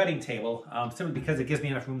wife's cutting table simply because it gives me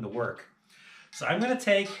enough room to work. So I'm going to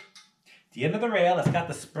take the end of the rail, it's got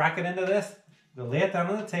the sprocket end of this, I'm going to lay it down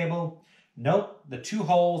on the table. Note the 2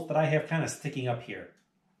 holes that I have kind of sticking up here.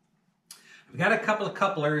 I've got a couple of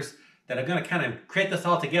couplers that are going to kind of create this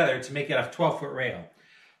all together to make it a 12-foot rail.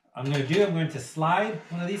 I'm going to slide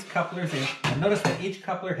one of these couplers in. And notice that each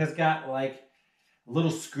coupler has got like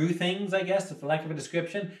little screw things, I guess, for lack of a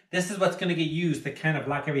description. This is what's going to get used to kind of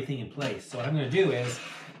lock everything in place. So what I'm going to do is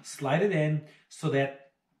slide it in so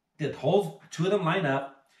that the holes, 2 of them line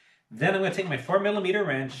up. Then I'm going to take my 4mm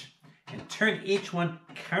wrench and turn each one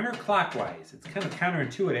counterclockwise. It's kind of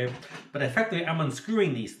counterintuitive, but effectively I'm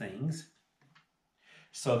unscrewing these things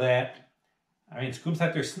so that, screw them so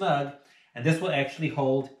that they're snug, and this will actually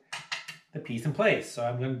hold the piece in place. So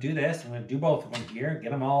I'm going to do this. I'm going to do both of them here,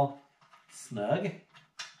 get them all snug.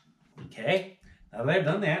 Okay, now that I've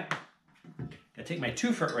done that, I'm going to take my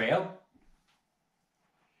 2-foot rail,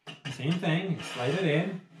 same thing, slide it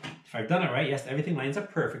in. If I've done it right, yes, everything lines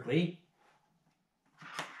up perfectly.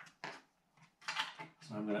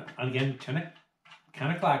 So I'm going to, again, turn it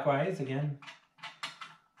counterclockwise again.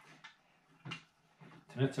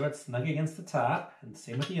 Turn it so it's snug against the top, and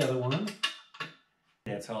same with the other one.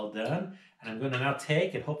 That's all done. And I'm going to now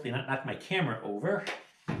take and hopefully not knock my camera over.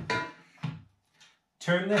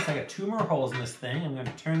 Turn this, I got 2 more holes in this thing. I'm going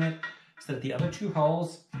to turn it so that the other 2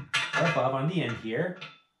 holes are above on the end here.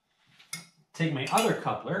 Take my other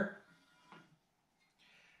coupler,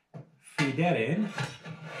 feed that in,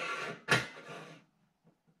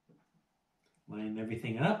 line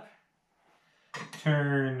everything up,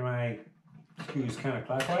 turn my screws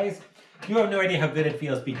counterclockwise. You have no idea how good it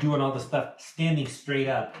feels to be doing all this stuff standing straight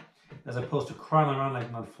up as opposed to crawling around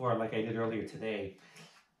like on the floor like I did earlier today.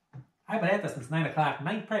 I've been at this since 9 o'clock,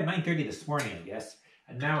 probably 9:30 this morning, I guess.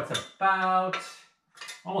 And now it's about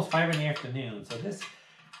almost 5 in the afternoon. So this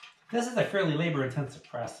is a fairly labor-intensive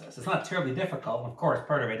process. It's not terribly difficult. And of course,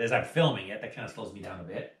 part of it is I'm filming it. That kind of slows me down a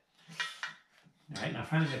bit. All right, now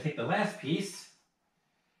finally I'm going to take the last piece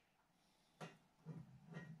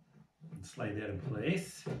and slide that in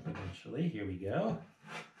place eventually. Here we go.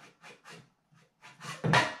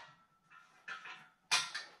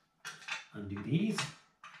 Undo these.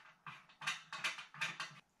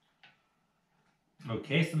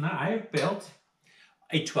 Okay, so now I have built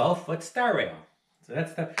a 12-foot star rail.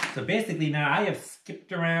 So basically now I have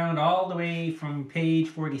skipped around all the way from page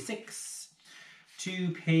 46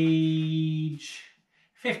 to page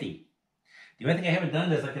 50. The only thing I haven't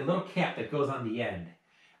done is like a little cap that goes on the end.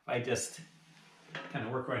 If I just kind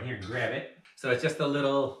of work around here and grab it. So it's just a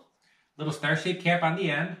little star-shaped cap on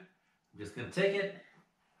the end. I'm just going to take it,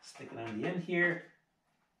 stick it on the end here,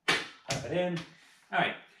 pop it in. All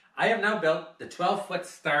right, I have now built the 12-foot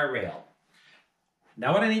star rail.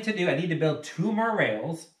 Now what I need to do, I need to build 2 more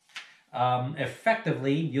rails.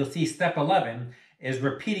 Effectively, you'll see step 11 is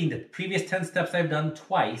repeating the previous 10 steps I've done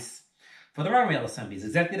twice for the round rail assemblies.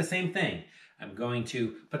 Exactly the same thing. I'm going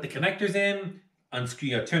to put the connectors in,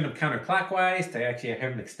 unscrew, turn them counterclockwise to actually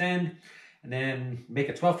have them extend, and then make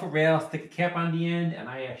a 12-foot rail, stick a cap on the end, and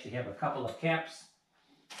I actually have a couple of caps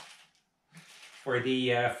for the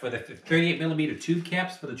 38mm tube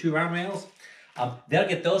caps for the 2 round rails. They'll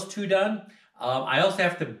get those 2 done. I also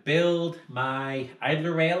have to build my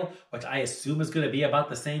idler rail, which I assume is going to be about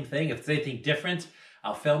the same thing. If it's anything different,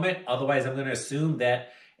 I'll film it. Otherwise, I'm going to assume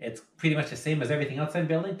that it's pretty much the same as everything else I'm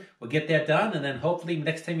building. We'll get that done, and then hopefully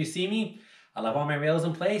next time you see me, I'll have all my rails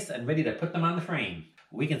in place and ready to put them on the frame.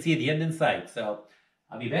 We can see the end in sight. So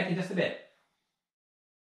I'll be back in just a bit.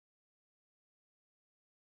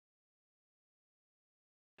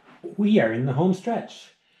 We are in the home stretch.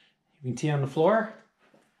 You can see on the floor,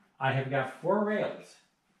 I have got 4 rails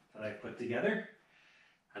that I put together.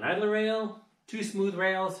 An idler rail, 2 smooth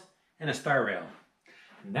rails, and a star rail.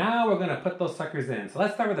 Now we're going to put those suckers in. So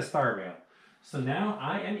let's start with the star rail. So now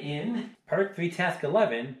I am in part 3, task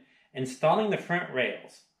 11, installing the front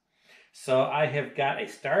rails. So I have got a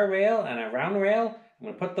star rail and a round rail. I'm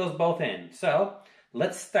going to put those both in. So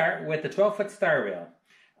let's start with the 12-foot star rail.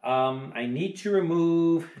 I need to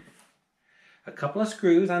remove a couple of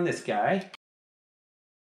screws on this guy.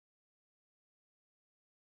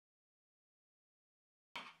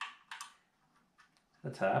 The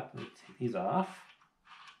top, let me take these off.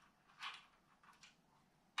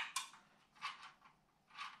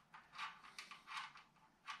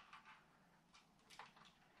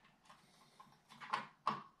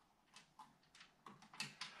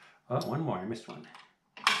 Oh, one more. I missed one.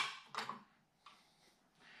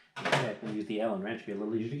 Okay, I'm going to use the Allen wrench to be a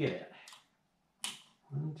little easier to get at.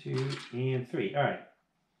 1, 2, and 3. All right.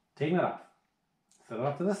 Taking it off. Set it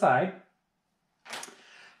off to the side.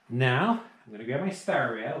 Now, I'm going to grab my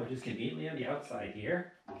star rail, which is conveniently on the outside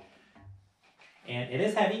here. And it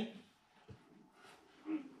is heavy.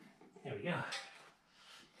 There we go.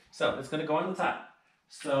 So it's going to go on the top.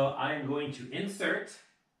 So I'm going to insert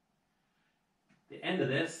the end of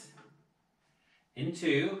this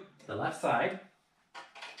into the left side.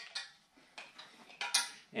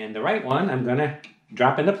 And the right one, I'm going to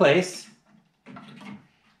drop into place.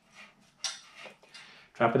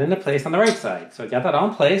 Drop it into place on the right side. So I got that all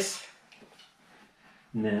in place.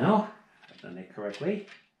 Now, I've done it correctly.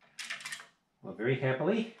 We'll very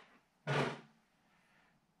happily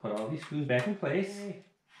put all these screws back in place.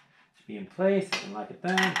 To be in place, I can lock it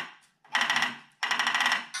down.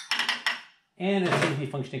 And it seems to be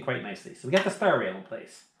functioning quite nicely. So we got the star rail in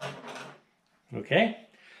place. Okay,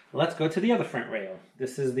 let's go to the other front rail.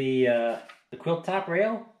 This is the quilt top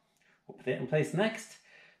rail. We'll put that in place next.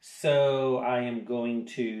 So I am going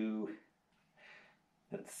to,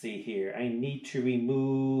 let's see here. I need to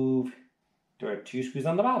remove, there are 2 screws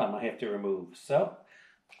on the bottom I have to remove. So,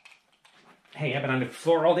 hey, I've been on the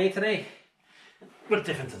floor all day today. What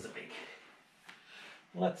difference does it make?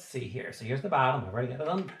 Let's see here. So here's the bottom. I've already got it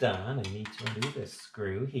undone. I need to undo this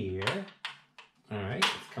screw here. All right,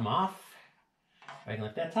 let's come off. I can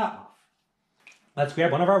lift that top off. Let's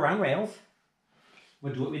grab one of our round rails.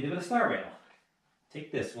 We'll do what we did with the star rail.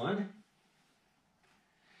 Take this one.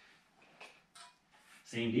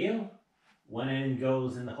 Same deal. One end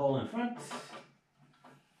goes in the hole in front.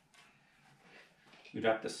 We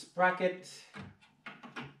drop the sprocket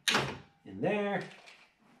in there.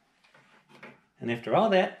 And after all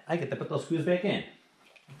that, I get to put those screws back in.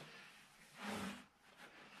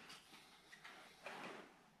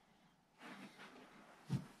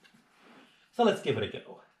 So let's give it a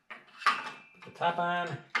go. Put the top on.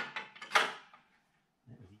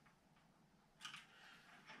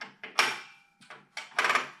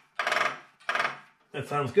 That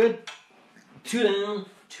sounds good. 2 down,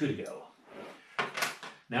 2 to go.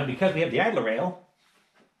 Now, because we have the idler rail,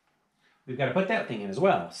 we've got to put that thing in as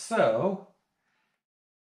well. So,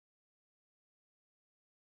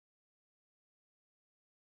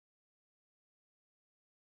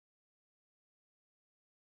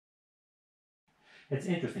 it's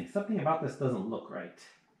interesting. Something about this doesn't look right.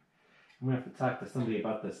 I'm going to have to talk to somebody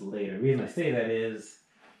about this later. The reason I say that is,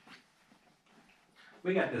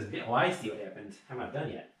 we got this bit. Oh, I see what happened. I'm not done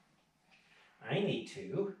yet. I need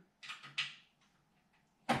to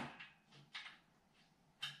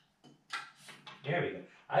there we go.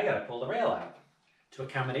 I got to pull the rail out to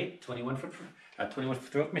accommodate 21-foot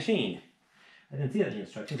stroke machine. I didn't see that in the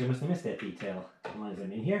instructions. I must have missed that detail. As long as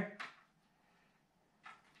I'm in here.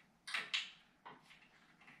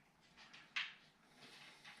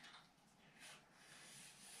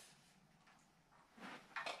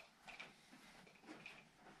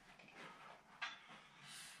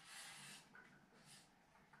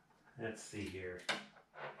 Let's see here.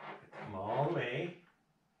 Come all the way.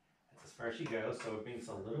 That's as far as she goes, so it brings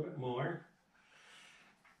a little bit more.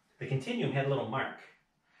 The continuum had a little mark.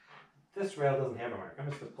 This rail doesn't have a mark. I'm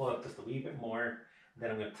just going to pull it up just a wee bit more, then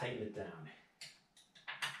I'm going to tighten it down.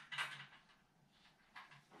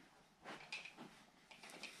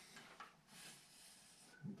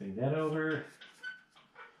 Bring that over.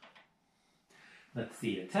 Let's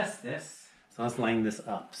see, to test this, so let's line this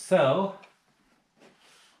up. So,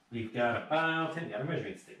 we've got about, I've got a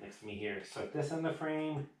measuring stick next to me here. So this in the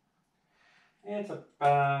frame, it's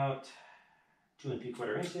about 2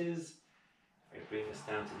 3/4 inches. I bring this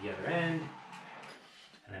down to the other end,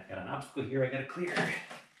 and I've got an obstacle here I got to clear.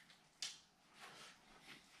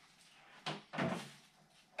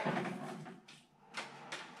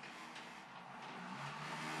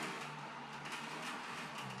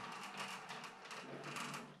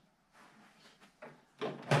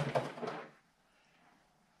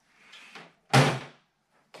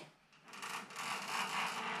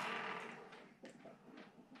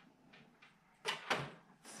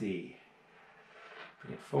 See,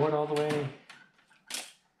 bring it forward all the way.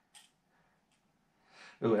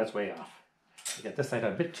 Ooh, that's way off. I got this side a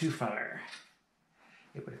bit too far.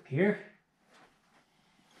 It would appear.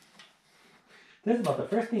 This is about the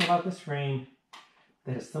first thing about this frame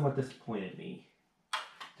that has somewhat disappointed me.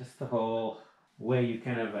 Just the whole way you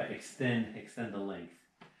kind of extend the length.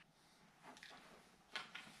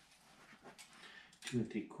 2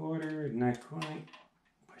 3/4, not quite.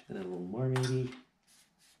 Push that a little more maybe.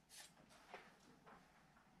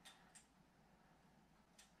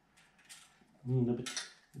 A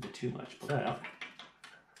bit too much. Pull that out.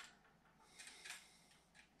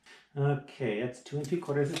 Okay, that's 2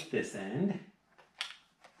 3/4 at this end.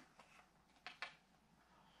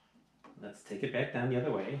 Let's take it back down the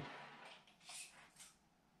other way.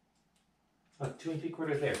 Oh, 2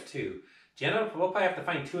 3/4 there too. Jenna, we'll probably have to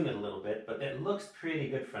fine tune it a little bit, but that looks pretty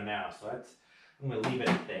good for now. So I'm going to leave it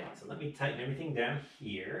at that. So let me tighten everything down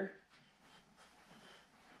here.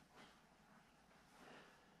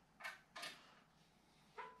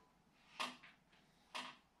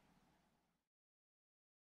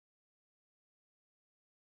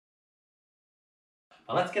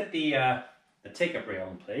 Well, let's get the take-up rail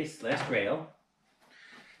in place, last rail.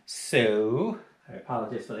 So, I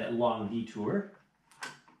apologize for that long detour.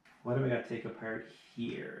 What do we got to take apart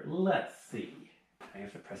here? Let's see. I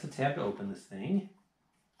have to press a tab to open this thing.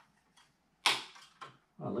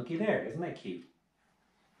 Oh, looky there. Isn't that cute?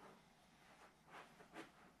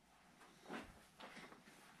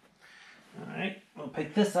 All right, we'll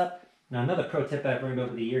pick this up. Now, another pro tip that I've learned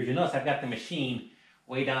over the years, you notice I've got the machine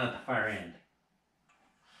way down at the far end.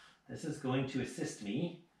 This is going to assist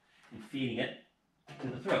me in feeding it to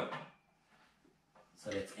the throat. So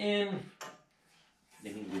that's in.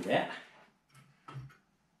 Then we can do that.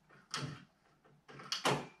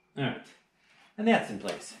 All right, and that's in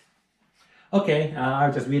place. Okay, I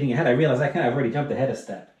was just reading ahead. I realized I kind of already jumped ahead a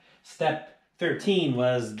step. Step 13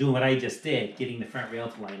 was doing what I just did, getting the front rail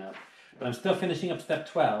to line up. But I'm still finishing up step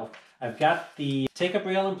 12. I've got the take-up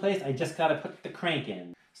rail in place. I just got to put the crank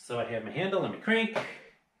in. So I have my handle and my crank.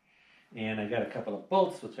 And I got a couple of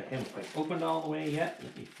bolts, which I haven't quite opened all the way yet.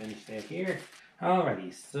 Let me finish that here.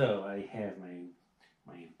 Alrighty, so I have my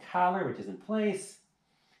collar, which is in place.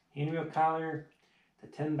 Handrail collar, the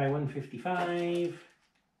 10 by 155.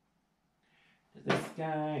 This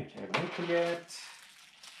guy, which I haven't opened yet.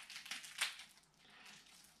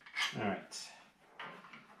 Alright.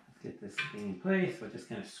 Let's get this thing in place. So I just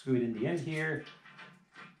kind of screw it in the end here.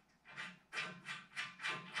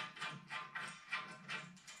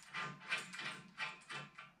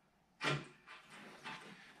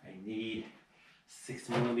 Need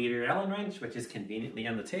 6mm Allen wrench, which is conveniently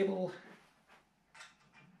on the table.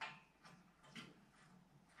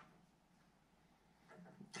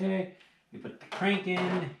 Okay, we put the crank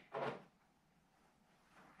in.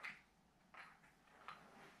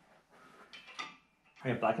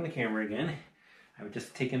 Alright, blocking the camera again. I would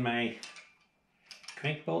just taken my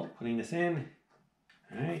crank bolt, putting this in.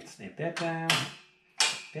 Alright, snap that down,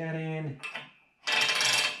 put that in.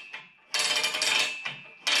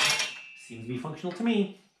 Seems to be functional to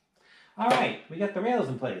me. All right, we got the rails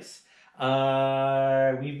in place.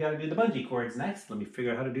 We've got to do the bungee cords next. Let me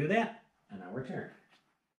figure out how to do that, and I'll return.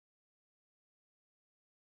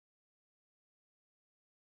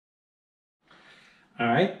 All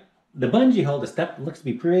right, the bungee holder step looks to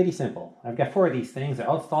be pretty simple. I've got 4 of these things. They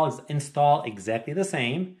all install exactly the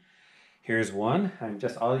same. Here's one.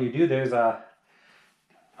 All you do, there's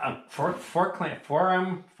four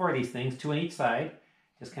of these things, 2 on each side.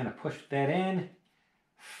 Just kind of push that in,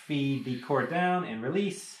 feed the cord down and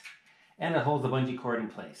release, and it holds the bungee cord in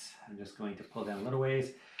place. I'm just going to pull down a little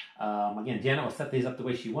ways. Again, Janet will set these up the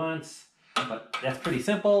way she wants, but that's pretty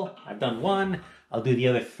simple. I've done 1, I'll do the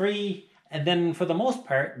other 3, and then for the most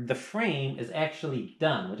part, the frame is actually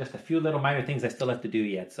done with just a few little minor things I still have to do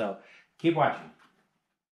yet, so keep watching.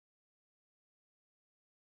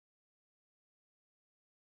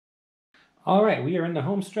 All right, we are in the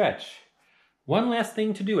home stretch. One last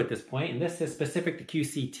thing to do at this point, and this is specific to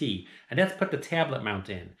QCT, and that's put the tablet mount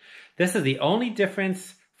in. This is the only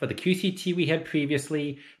difference for the QCT we had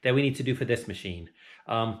previously that we need to do for this machine.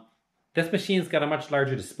 This machine's got a much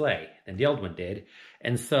larger display than the old one did,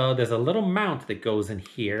 and so there's a little mount that goes in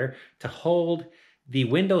here to hold the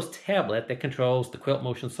Windows tablet that controls the QUILT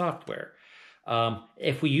motion software.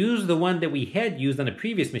 If we use the one that we had used on the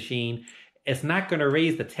previous machine, it's not going to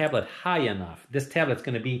raise the tablet high enough. This display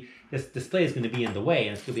is going to be in the way,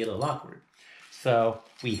 and it's going to be a little awkward. So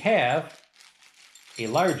we have a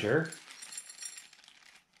larger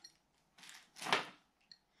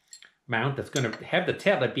mount that's going to have the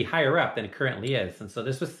tablet be higher up than it currently is. And so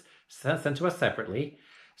this was sent to us separately.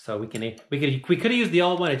 So we could have used the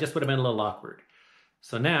old one. It just would have been a little awkward.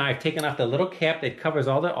 So now I've taken off the little cap that covers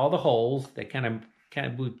all the holes that kind of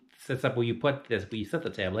sets up where you put this, where you set the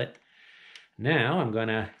tablet. Now I'm going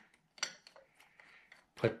to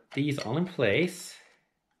put these all in place.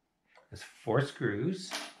 There's 4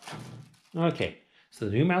 screws. Okay, so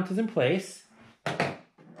the new mount is in place.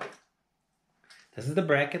 This is the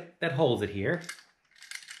bracket that holds it here.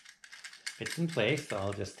 Fits in place, so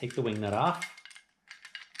I'll just take the wing nut off.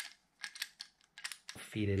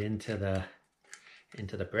 Feed it into the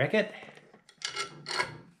into the bracket.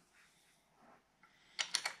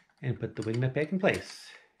 And put the wing nut back in place.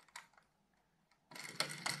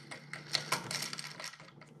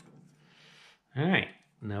 All right,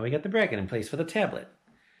 now we got the bracket in place for the tablet.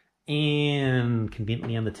 And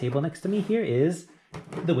conveniently on the table next to me here is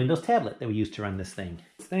the Windows tablet that we use to run this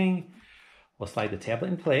thing. We'll slide the tablet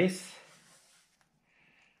in place,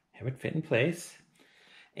 have it fit in place.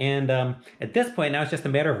 And at this point now it's just a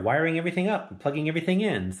matter of wiring everything up and plugging everything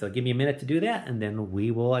in. So give me a minute to do that, and then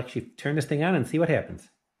we will actually turn this thing on and see what happens.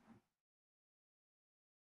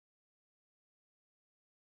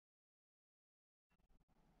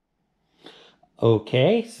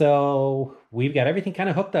 Okay, so we've got everything kind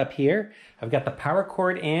of hooked up here. I've got the power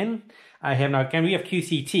cord in. I have now, again, we have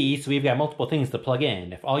QCT, so we've got multiple things to plug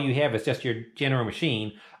in. If all you have is just your general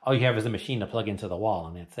machine, all you have is a machine to plug into the wall,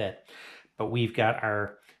 and that's it. But we've got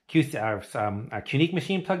our QNIQ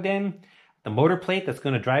machine plugged in, the motor plate that's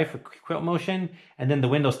going to drive for quilt motion, and then the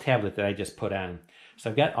Windows tablet that I just put on. So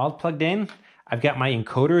I've got all plugged in. I've got my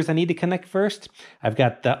encoders I need to connect first. I've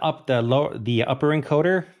got the upper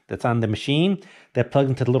encoder that's on the machine that plugs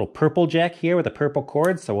into the little purple jack here with the purple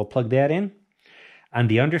cord, so we'll plug that in. On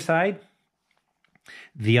the underside,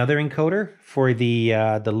 the other encoder for the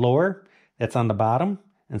lower that's on the bottom,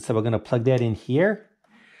 and so we're going to plug that in here.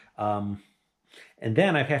 And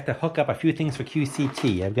then I have to hook up a few things for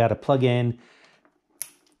QCT. I've got to plug in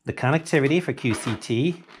the connectivity for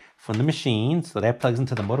QCT from the machine, so that plugs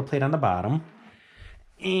into the motor plate on the bottom.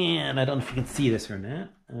 And I don't know if you can see this or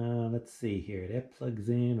not. Let's see here. That plugs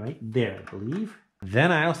in right there, I believe.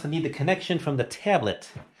 Then I also need the connection from the tablet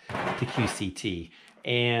to QCT.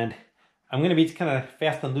 And I'm going to be kind of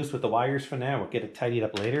fast and loose with the wires for now. We'll get it tidied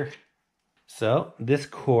up later. So this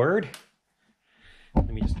cord,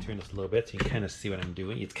 let me just turn this a little bit so you can kind of see what I'm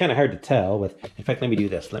doing. It's kind of hard to tell. In fact, let me do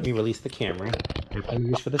this. Let me release the camera. I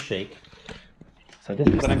use for the shake. So this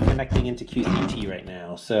is what I'm connecting into QCT right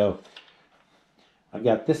now. So I've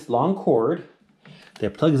got this long cord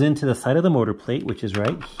that plugs into the side of the motor plate, which is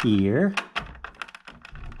right here.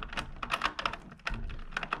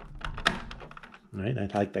 All right,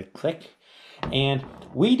 I like that click. And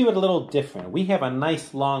we do it a little different. We have a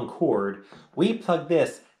nice long cord. We plug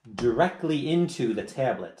this directly into the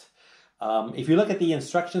tablet. If you look at the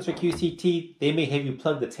instructions for QCT, they may have you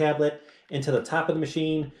plug the tablet into the top of the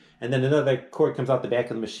machine, and then another cord comes out the back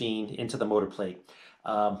of the machine into the motor plate.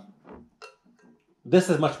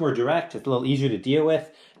 This is much more direct. It's a little easier to deal with.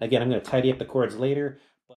 Again, I'm going to tidy up the cords later.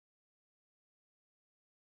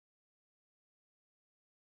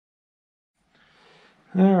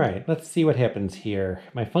 All right, let's see what happens here.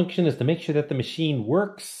 My function is to make sure that the machine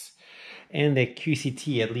works and that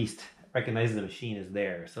QCT at least recognizes the machine is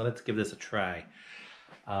there. So let's give this a try.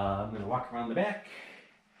 I'm going to walk around the back.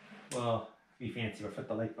 Well, be fancy, we'll put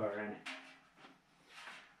the light bar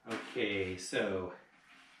in. Okay, so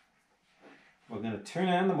we're going to turn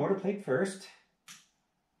on the motor plate first.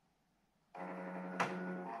 That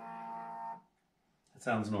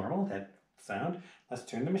sounds normal, that sound. Let's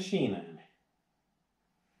turn the machine on.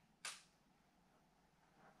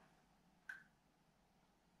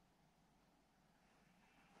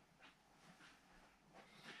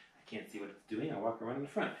 I can't see what it's doing. I'll walk around in the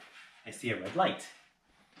front. I see a red light.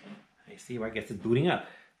 I see where I guess it's booting up.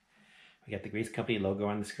 We got the Grace Company logo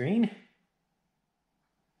on the screen.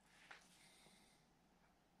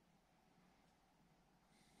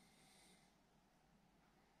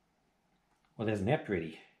 Well, isn't that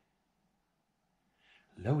pretty?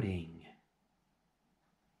 Loading.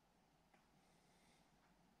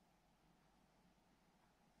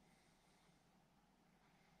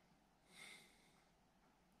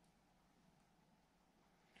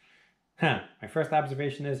 My first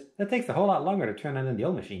observation is that takes a whole lot longer to turn on than the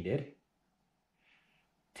old machine did.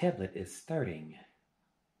 Tablet is starting.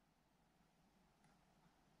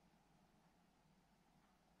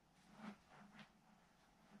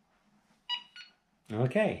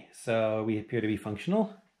 Okay, so we appear to be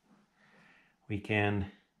functional. We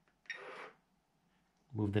can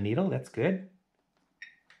move the needle, that's good.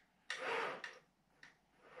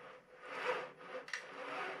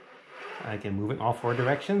 I can move it in all four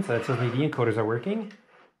directions, so that tells me the encoders are working.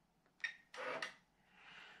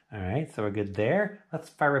 All right, so we're good there. Let's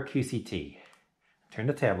fire up QCT. Turn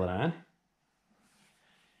the tablet on.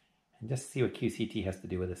 And just see what QCT has to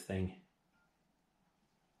do with this thing.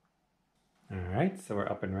 All right, so we're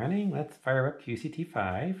up and running. Let's fire up QCT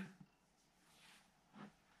 5.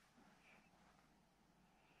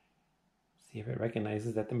 See if it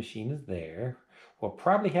recognizes that the machine is there. We'll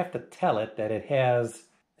probably have to tell it that it has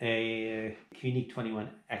a QNIQ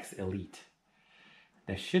 21X Elite.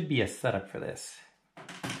 There should be a setup for this.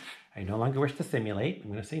 I no longer wish to simulate. I'm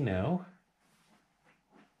going to say no.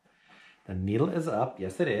 The needle is up.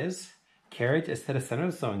 Yes, it is. Carriage is to the center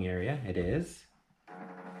of the sewing area. It is.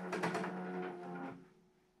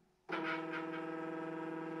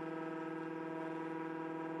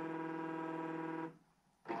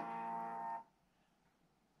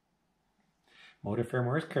 Motor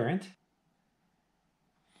firmware is current.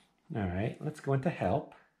 All right, let's go into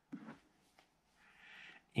help.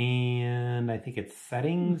 And I think it's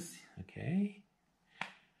settings. Okay.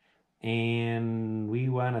 And we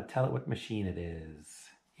want to tell it what machine it is.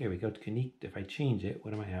 Here we go to Unique. If I change it,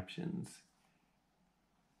 what are my options?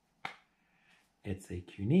 It's a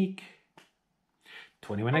Unique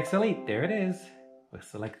 21X Elite. There it is. We'll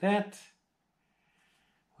select that.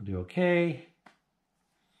 We'll do OK.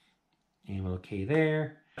 And we'll OK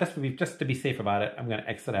there. Just to be safe about it, I'm going to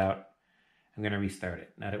exit out. I'm going to restart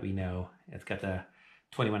it now that we know it's got the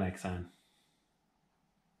 21X on.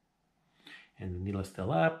 And the needle is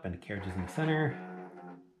still up and the carriage is in the center.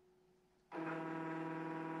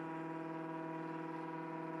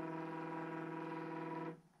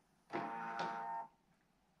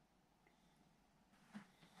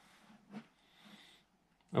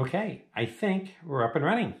 Okay, I think we're up and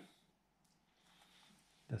running.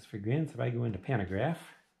 Just for grins, if I go into pantograph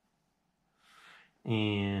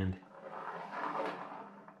and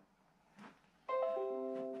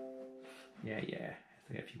yeah,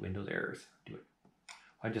 I got a few Windows errors. Do it.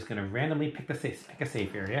 I'm just going to randomly pick a safe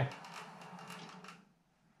area.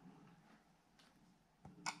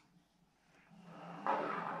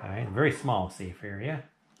 All right, very small safe area.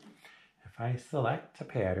 If I select a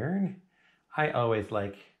pattern, I go with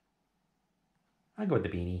the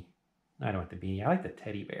beanie. No, I don't want the beanie. I like the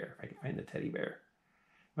teddy bear. If I can find the teddy bear.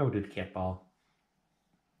 I would do the cat ball.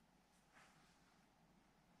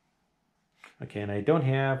 Okay, and I don't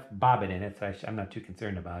have bobbin in it, so I'm not too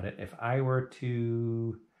concerned about it. If I were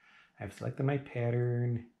to, I've selected my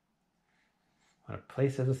pattern. I want to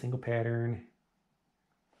place as a single pattern.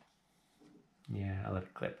 Yeah, I'll let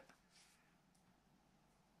it clip.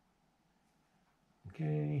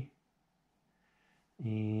 Okay.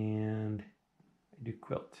 And I do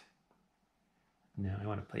quilt. No, I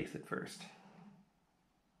want to place it first.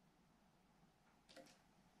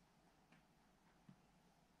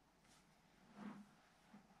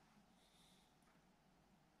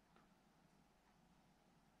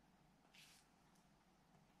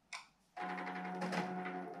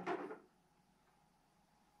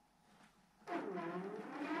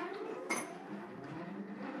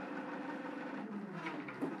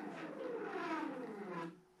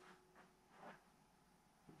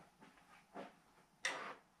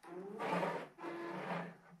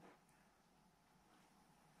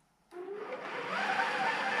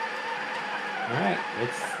 All right,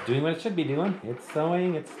 it's doing what it should be doing. It's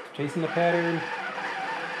sewing, it's tracing the pattern.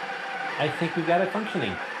 I think we've got it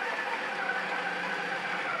functioning.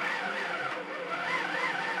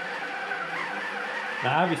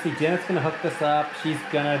 Now obviously Janet's gonna hook this up. She's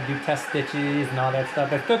gonna do test stitches and all that stuff.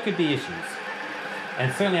 There still could be issues.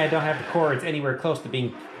 And certainly I don't have the cords anywhere close to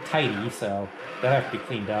being tidy, so that'll have to be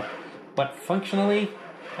cleaned up. But functionally,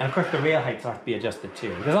 and of course the rail heights have to be adjusted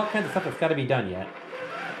too. There's all kinds of stuff that's gotta be done yet.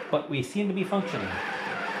 But we seem to be functioning.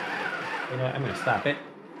 You know what, I'm gonna stop it.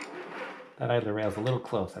 That idler rail's a little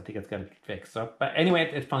close. I think it's gotta be fixed. So, but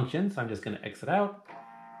anyway, it functions. So I'm just gonna exit out.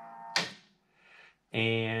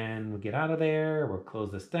 And we'll get out of there. We'll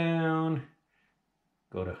close this down.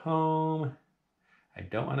 Go to home. I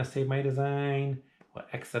don't want to save my design. We'll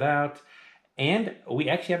exit out. And we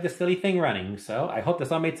actually have this silly thing running. So I hope this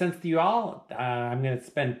all made sense to you all. I'm going to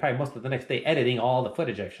spend probably most of the next day editing all the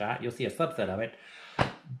footage I've shot. You'll see a subset of it.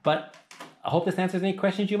 But I hope this answers any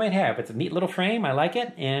questions you might have. It's a neat little frame. I like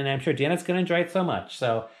it. And I'm sure Janet's going to enjoy it so much.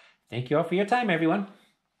 So thank you all for your time, everyone.